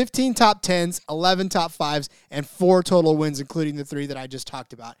got 15 top 10s, 11 top 5s, and 4 total wins, including the 3 that I just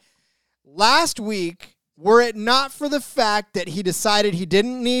talked about. Last week, were it not for the fact that he decided he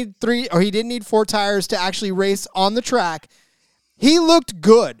didn't need 4 tires to actually race on the track, he looked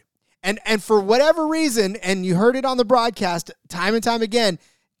good. And for whatever reason, and you heard it on the broadcast time and time again,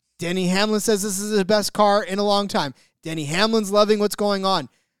 Denny Hamlin says this is his best car in a long time. Denny Hamlin's loving what's going on.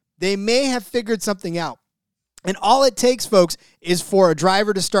 They may have figured something out. And all it takes, folks, is for a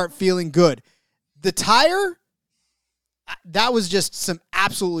driver to start feeling good. The tire, that was just some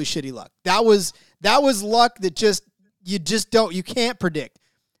absolutely shitty luck. That was luck that you can't predict.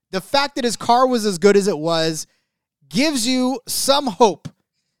 The fact that his car was as good as it was gives you some hope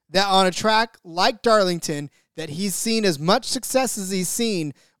that on a track like Darlington, that he's seen as much success as he's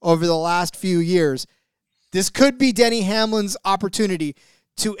seen over the last few years. This could be Denny Hamlin's opportunity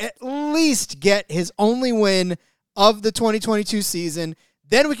to at least get his only win of the 2022 season.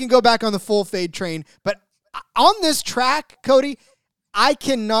 Then we can go back on the full fade train. But on this track, Cody, I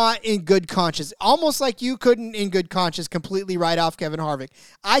cannot in good conscience, almost like you couldn't in good conscience completely write off Kevin Harvick,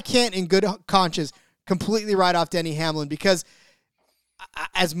 I can't in good conscience completely write off Denny Hamlin, because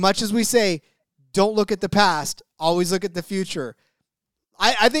as much as we say, don't look at the past, always look at the future.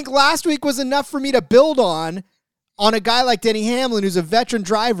 I think last week was enough for me to build on a guy like Denny Hamlin, who's a veteran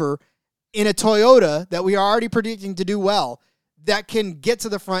driver in a Toyota that we are already predicting to do well, that can get to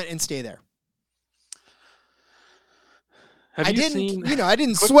the front and stay there. I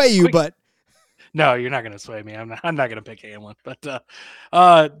didn't sway you, but no, you're not going to sway me. I'm not going to pick Hamlin.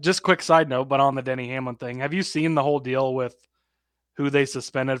 But just quick side note, but on the Denny Hamlin thing, have you seen the whole deal with who they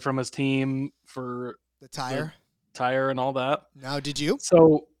suspended from his team for the tire and all that? No, did you?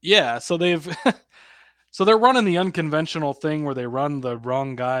 So yeah, so they've so they're running the unconventional thing where they run the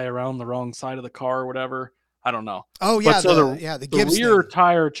wrong guy around the wrong side of the car or whatever. I don't know. Oh yeah, the rear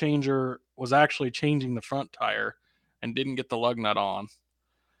tire changer was actually changing the front tire and didn't get the lug nut on.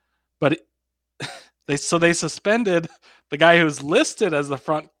 But they suspended the guy who's listed as the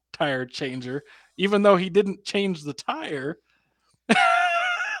front tire changer, even though he didn't change the tire.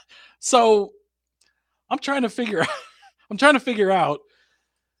 So I'm trying to figure out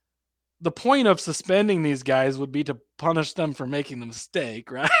the point of suspending these guys would be to punish them for making the mistake,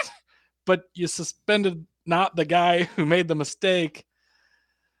 right? But you suspended not the guy who made the mistake.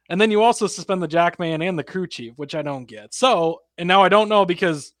 And then you also suspend the jackman and the crew chief, which I don't get. So, and now I don't know,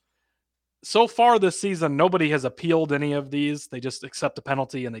 because so far this season, nobody has appealed any of these. They just accept the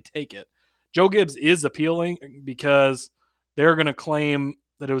penalty and they take it. Joe Gibbs is appealing because they're going to claim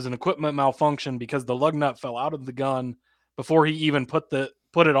that it was an equipment malfunction because the lug nut fell out of the gun before he even put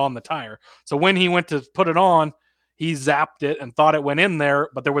it on the tire. So when he went to put it on, he zapped it and thought it went in there,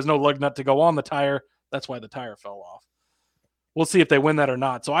 but there was no lug nut to go on the tire. That's why the tire fell off. We'll see if they win that or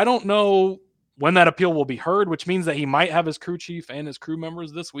not. So I don't know when that appeal will be heard, which means that he might have his crew chief and his crew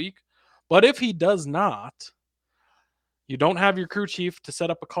members this week. But if he does not, you don't have your crew chief to set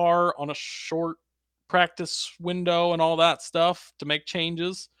up a car on a short practice window and all that stuff to make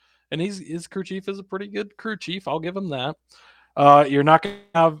changes. And his crew chief is a pretty good crew chief. I'll give him that. You're not going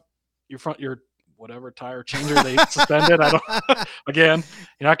to have your whatever tire changer they suspended. Again,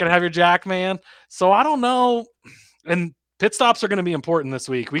 you're not going to have your jack man. So I don't know. And pit stops are going to be important this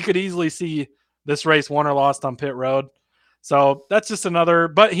week. We could easily see this race won or lost on pit road. So that's just another,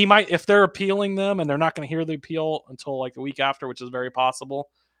 but he might, if they're appealing them and they're not going to hear the appeal until like the week after, which is very possible,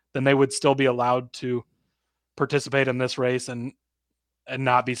 then they would still be allowed to participate in this race and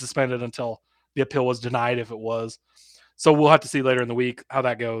not be suspended until the appeal was denied if it was. So we'll have to see later in the week how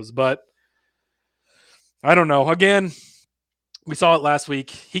that goes. But I don't know. Again, we saw it last week.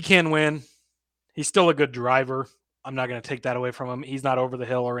 He can win. He's still a good driver. I'm not going to take that away from him. He's not over the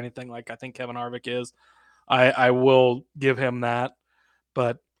hill or anything like I think Kevin Harvick is. I will give him that.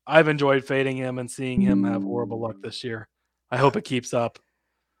 But I've enjoyed fading him and seeing him have horrible luck this year. I hope it keeps up.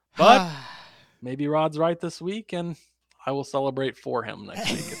 But maybe Rod's right this week, and I will celebrate for him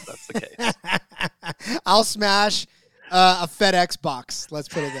next week if that's the case. I'll smash a FedEx box. Let's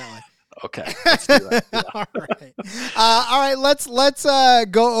put it that way. Okay, let's do that. Yeah. All right. Let's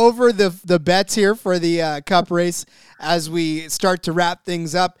go over the bets here for the Cup race as we start to wrap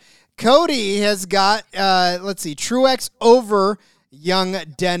things up. Cody has got Truex over young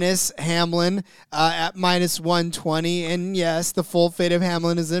Dennis Hamlin at -120, and yes, the full fate of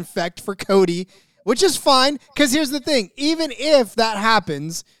Hamlin is in effect for Cody, which is fine because here's the thing: even if that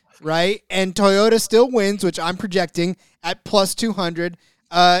happens, right, and Toyota still wins, which I'm projecting at +200.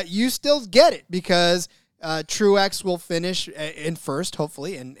 You still get it because Truex will finish in first,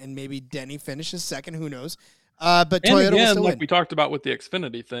 hopefully, and maybe Denny finishes second. Who knows? But and Toyota again, will still like win. we talked about with the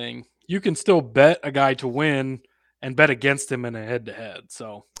Xfinity thing, you can still bet a guy to win and bet against him in a head-to-head.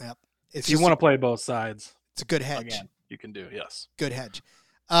 So Yep. if you want to play both sides, it's a good hedge. again, you can do, yes. Good hedge.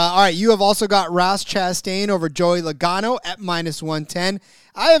 All right, you have also got Ross Chastain over Joey Logano at -110.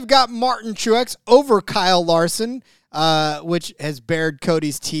 I have got Martin Truex over Kyle Larson, which has bared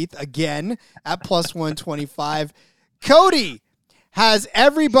Cody's teeth again at +125. Cody has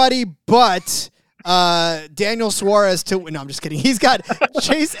everybody but Daniel Suarez to win. No, I'm just kidding. He's got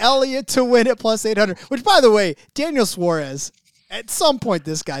Chase Elliott to win at +800, which, by the way, Daniel Suarez, at some point,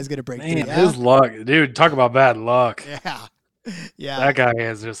 this guy's going to break through. Yeah? His luck. Dude, talk about bad luck. Yeah. That guy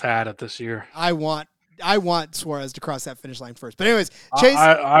has just had it this year. I want Suarez to cross that finish line first. But anyways, Chase.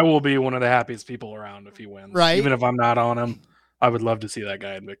 I will be one of the happiest people around if he wins. Right. Even if I'm not on him, I would love to see that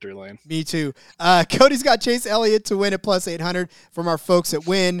guy in victory lane. Me too. Cody's got Chase Elliott to win at +800 from our folks at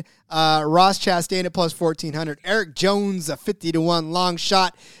Win. Ross Chastain at +1400. Eric Jones, a 50-1 long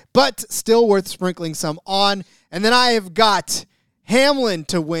shot, but still worth sprinkling some on. And then I have got Hamlin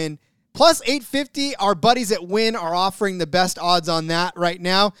to win +850. Our buddies at Win are offering the best odds on that right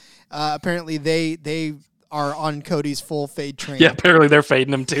now. Apparently they are on Cody's full fade train. Yeah, apparently they're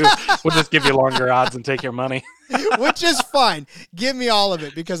fading him too. We'll just give you longer odds and take your money. Which is fine. Give me all of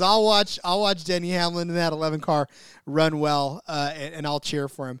it because I'll watch Denny Hamlin in that 11 car run well, and I'll cheer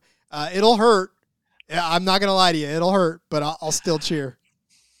for him. It'll hurt. I'm not gonna lie to you. It'll hurt, but I'll still cheer.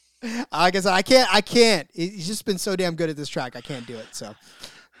 Like I said, I can't. He's just been so damn good at this track. I can't do it. So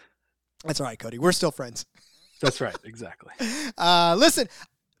that's all right, Cody. We're still friends. That's right. Exactly. Listen,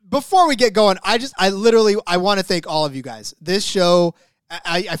 before we get going, I want to thank all of you guys. This show,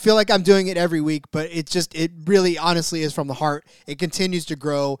 I feel like I'm doing it every week, but it really honestly is from the heart. It continues to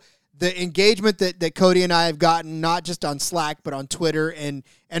grow. The engagement that Cody and I have gotten, not just on Slack, but on Twitter and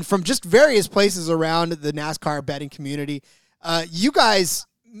from just various places around the NASCAR betting community. You guys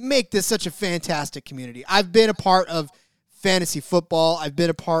make this such a fantastic community. I've been a part of fantasy football. I've been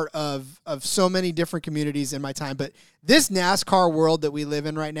a part of so many different communities in my time, but this NASCAR world that we live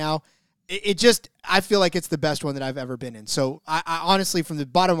in right now, I feel like it's the best one that I've ever been in. So I honestly, from the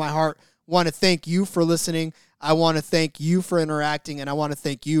bottom of my heart, want to thank you for listening. I want to thank you for interacting, and I want to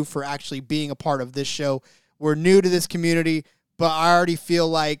thank you for actually being a part of this show. We're new to this community, but I already feel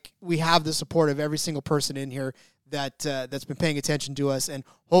like we have the support of every single person in here that's been paying attention to us and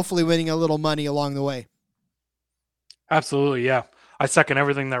hopefully winning a little money along the way. Absolutely, yeah. I second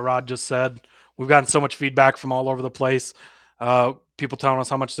everything that Rod just said. We've gotten so much feedback from all over the place. People telling us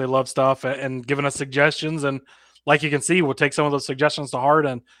how much they love stuff and giving us suggestions. And like you can see, we'll take some of those suggestions to heart,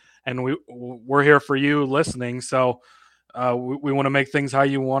 and we're here for you listening. So we want to make things how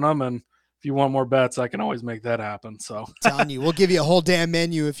you want them, and if you want more bets, I can always make that happen. So telling you, we'll give you a whole damn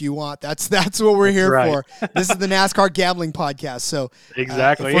menu if you want. That's what we're here for. This is the NASCAR Gambling Podcast. So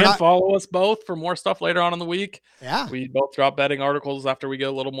exactly, and follow us both for more stuff later on in the week. Yeah, we both drop betting articles after we get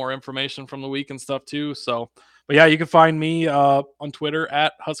a little more information from the week and stuff too. So, but yeah, you can find me on Twitter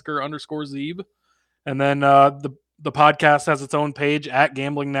at Husker_Zeeb, and then the podcast has its own page at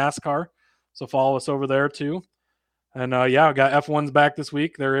Gambling NASCAR. So follow us over there too. And yeah, I got F1's back this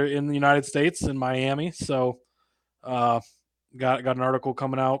week. They're in the United States in Miami. So got an article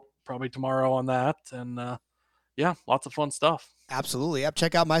coming out probably tomorrow on that. And yeah, lots of fun stuff. Absolutely. Yep.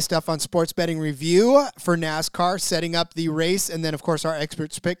 Check out my stuff on Sports Betting Review for NASCAR, setting up the race. And then, of course, our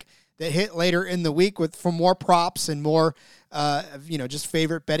experts pick that hit later in the week for more props and more, just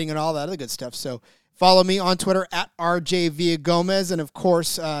favorite betting and all that other good stuff. So follow me on Twitter at RJ Villagomez. And, of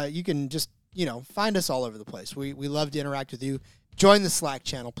course, you can just, find us all over the place. We love to interact with you. Join the Slack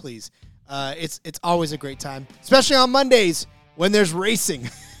channel, please. It's always a great time, especially on Mondays when there's racing.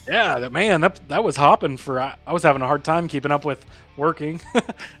 Yeah, man, that was hopping I was having a hard time keeping up with working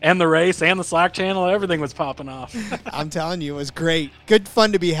and the race and the Slack channel. Everything was popping off. I'm telling you, it was great. Good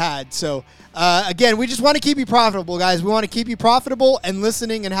fun to be had. So, again, we just want to keep you profitable, guys. We want to keep you profitable and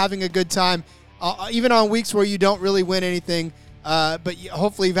listening and having a good time, even on weeks where you don't really win anything. But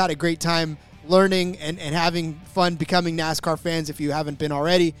hopefully you've had a great time learning and having fun becoming NASCAR fans if you haven't been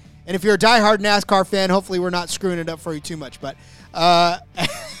already. And if you're a diehard NASCAR fan, hopefully we're not screwing it up for you too much. But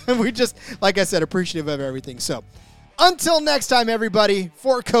we just, like I said, appreciative of everything. So until next time, everybody,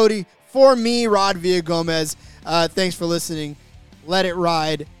 for Cody, for me, Rod Villagomez, thanks for listening. Let it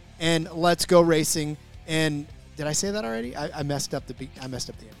ride, and let's go racing. And did I say that already? I messed up the beat. I messed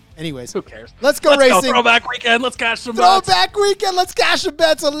up the end. Anyways, who cares? Let's go racing. Throwback weekend. Let's cash some bets. Throwback weekend. Let's cash some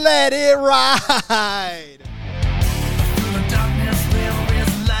bets and let it ride.